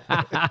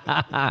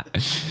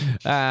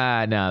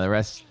 the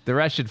rest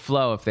should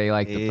flow if they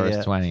like the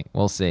first 20.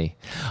 We'll see.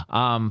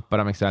 But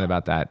I'm excited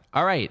about that.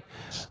 All right.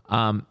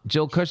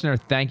 Jill Kushner,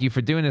 thank you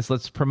for doing this.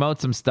 Let's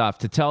promote some stuff.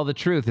 To Tell the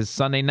Truth is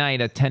Sunday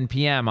night at 10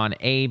 p.m. on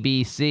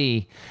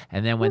ABC.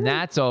 And then when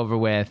that's over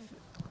with,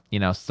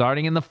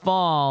 starting in the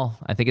fall,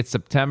 I think it's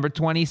September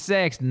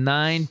 26th,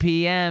 9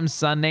 p.m.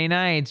 Sunday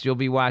nights, you'll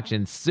be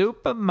watching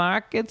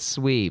Supermarket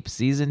Sweep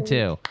Season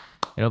 2.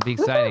 It'll be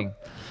exciting.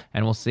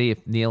 And we'll see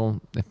if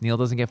Neil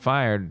doesn't get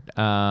fired,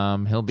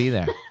 he'll be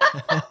there.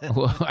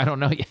 Well, I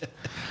don't know yet.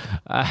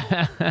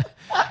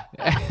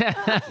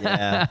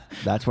 Yeah,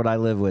 that's what I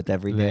live with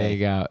every day. There you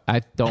go.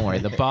 Don't worry,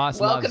 the boss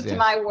loves Welcome you. to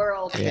my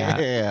world.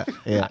 Yeah.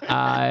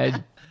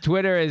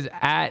 Twitter is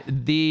at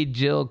the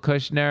Jill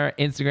Kushner.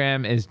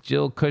 Instagram is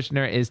Jill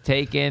Kushner is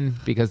taken,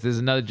 because there's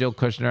another Jill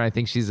Kushner. I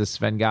think she's a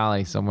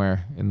Svengali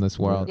somewhere in this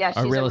world. Yeah,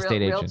 she's a real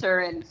estate agent.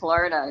 Realtor in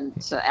Florida,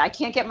 and so I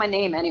can't get my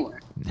name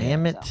anywhere.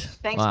 Damn it! So,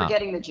 thanks for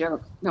getting the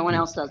joke. No one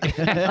else does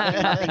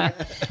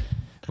it.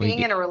 Being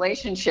in a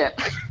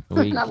relationship,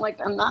 and I'm like,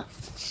 I'm not.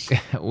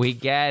 We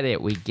get it.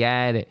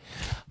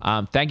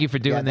 Thank you for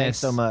doing this. Thanks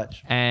so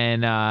much.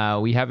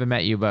 And we haven't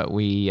met you, but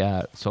we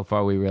so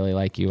far we really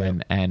like you,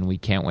 and we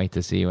can't wait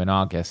to see you in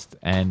August.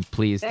 And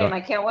please,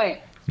 I can't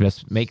wait.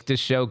 Just make this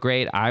show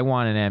great. I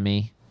want an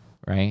Emmy.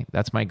 right?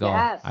 That's my goal.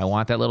 Yes. I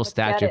want that little Let's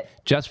get statue it.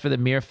 just for the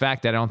mere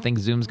fact that I don't think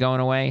Zoom's going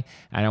away.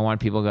 And I want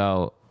people to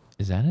go,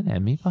 is that an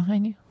Emmy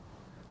behind you?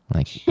 I'm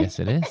like, yes,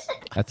 it is.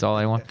 That's all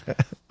I want.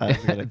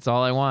 That's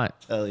all I want.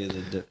 Tell you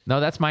No,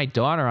 that's my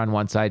daughter on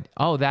one side.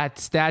 Oh, that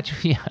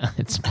statue. Yeah,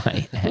 it's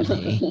my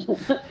Emmy.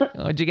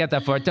 Where'd you get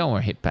that for? Don't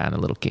worry, hit pan a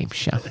little game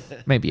show.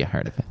 Maybe you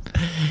heard of it.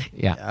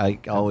 Yeah. I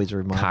always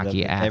remind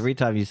Cocky them. ass. Every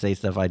time you say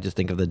stuff, I just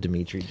think of the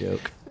Dimitri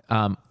joke.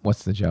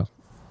 What's the joke?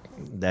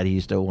 That he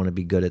used to want to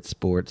be good at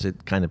sports.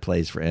 It kind of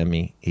plays for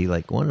Emmy. He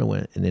like wanted to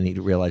win, and then he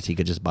realized he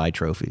could just buy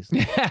trophies.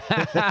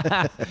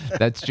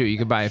 That's true. You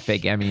could buy a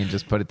fake Emmy and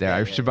just put it there.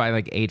 I should buy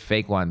like 8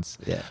 fake ones.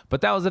 Yeah.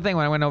 But that was the thing.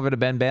 When I went over to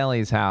Ben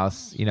Bailey's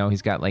house, you know,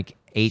 he's got like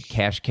 8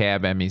 cash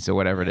cab Emmys or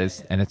whatever it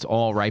is, and it's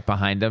all right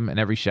behind him, and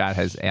every shot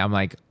has, I'm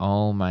like,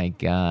 oh my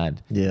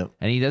God. Yeah.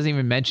 And he doesn't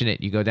even mention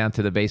it. You go down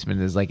to the basement,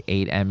 there's like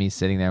 8 Emmys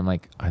sitting there. I'm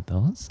like, are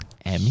those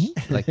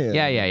Emmys? Like,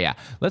 yeah.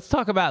 Let's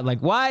talk about like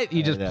what?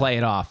 You just play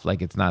it off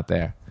like it's not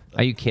there.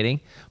 Are you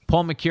kidding?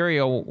 Paul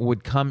Mercurio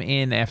would come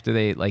in after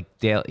they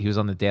he was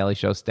on the Daily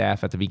Show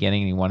staff at the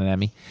beginning and he won an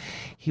Emmy.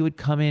 He would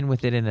come in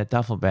with it in a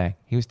duffel bag.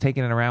 He was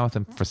taking it around with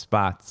him for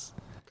spots.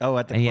 Oh,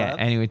 at the And club?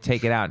 and he would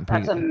take it out and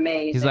That's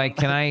amazing. He's like,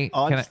 can I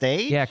On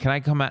stage? Yeah, can I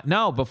come out?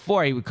 No,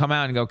 before he would come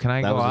out and go, can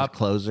I That go was up? his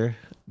closer.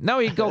 No,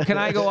 he'd go, can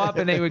I go up?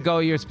 And they would go,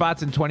 your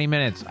spot's in 20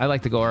 minutes. I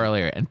like to go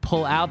earlier and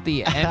pull out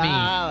the Emmy.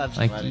 That's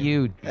like funny.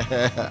 you,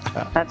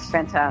 That's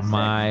fantastic.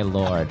 my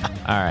Lord.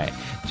 All right.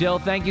 Jill,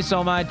 thank you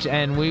so much.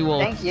 And we will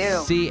Thank you.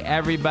 see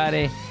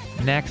everybody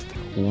next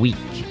week.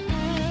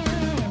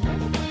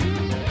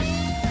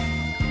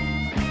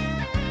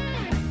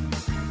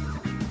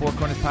 Four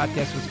Corners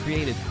Podcast was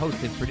created,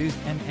 hosted, produced,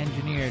 and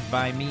engineered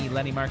by me,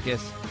 Lenny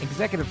Marcus.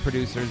 Executive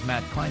producers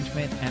Matt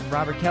Kleinschmidt and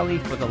Robert Kelly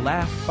for the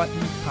Laugh Button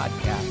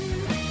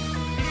Podcast.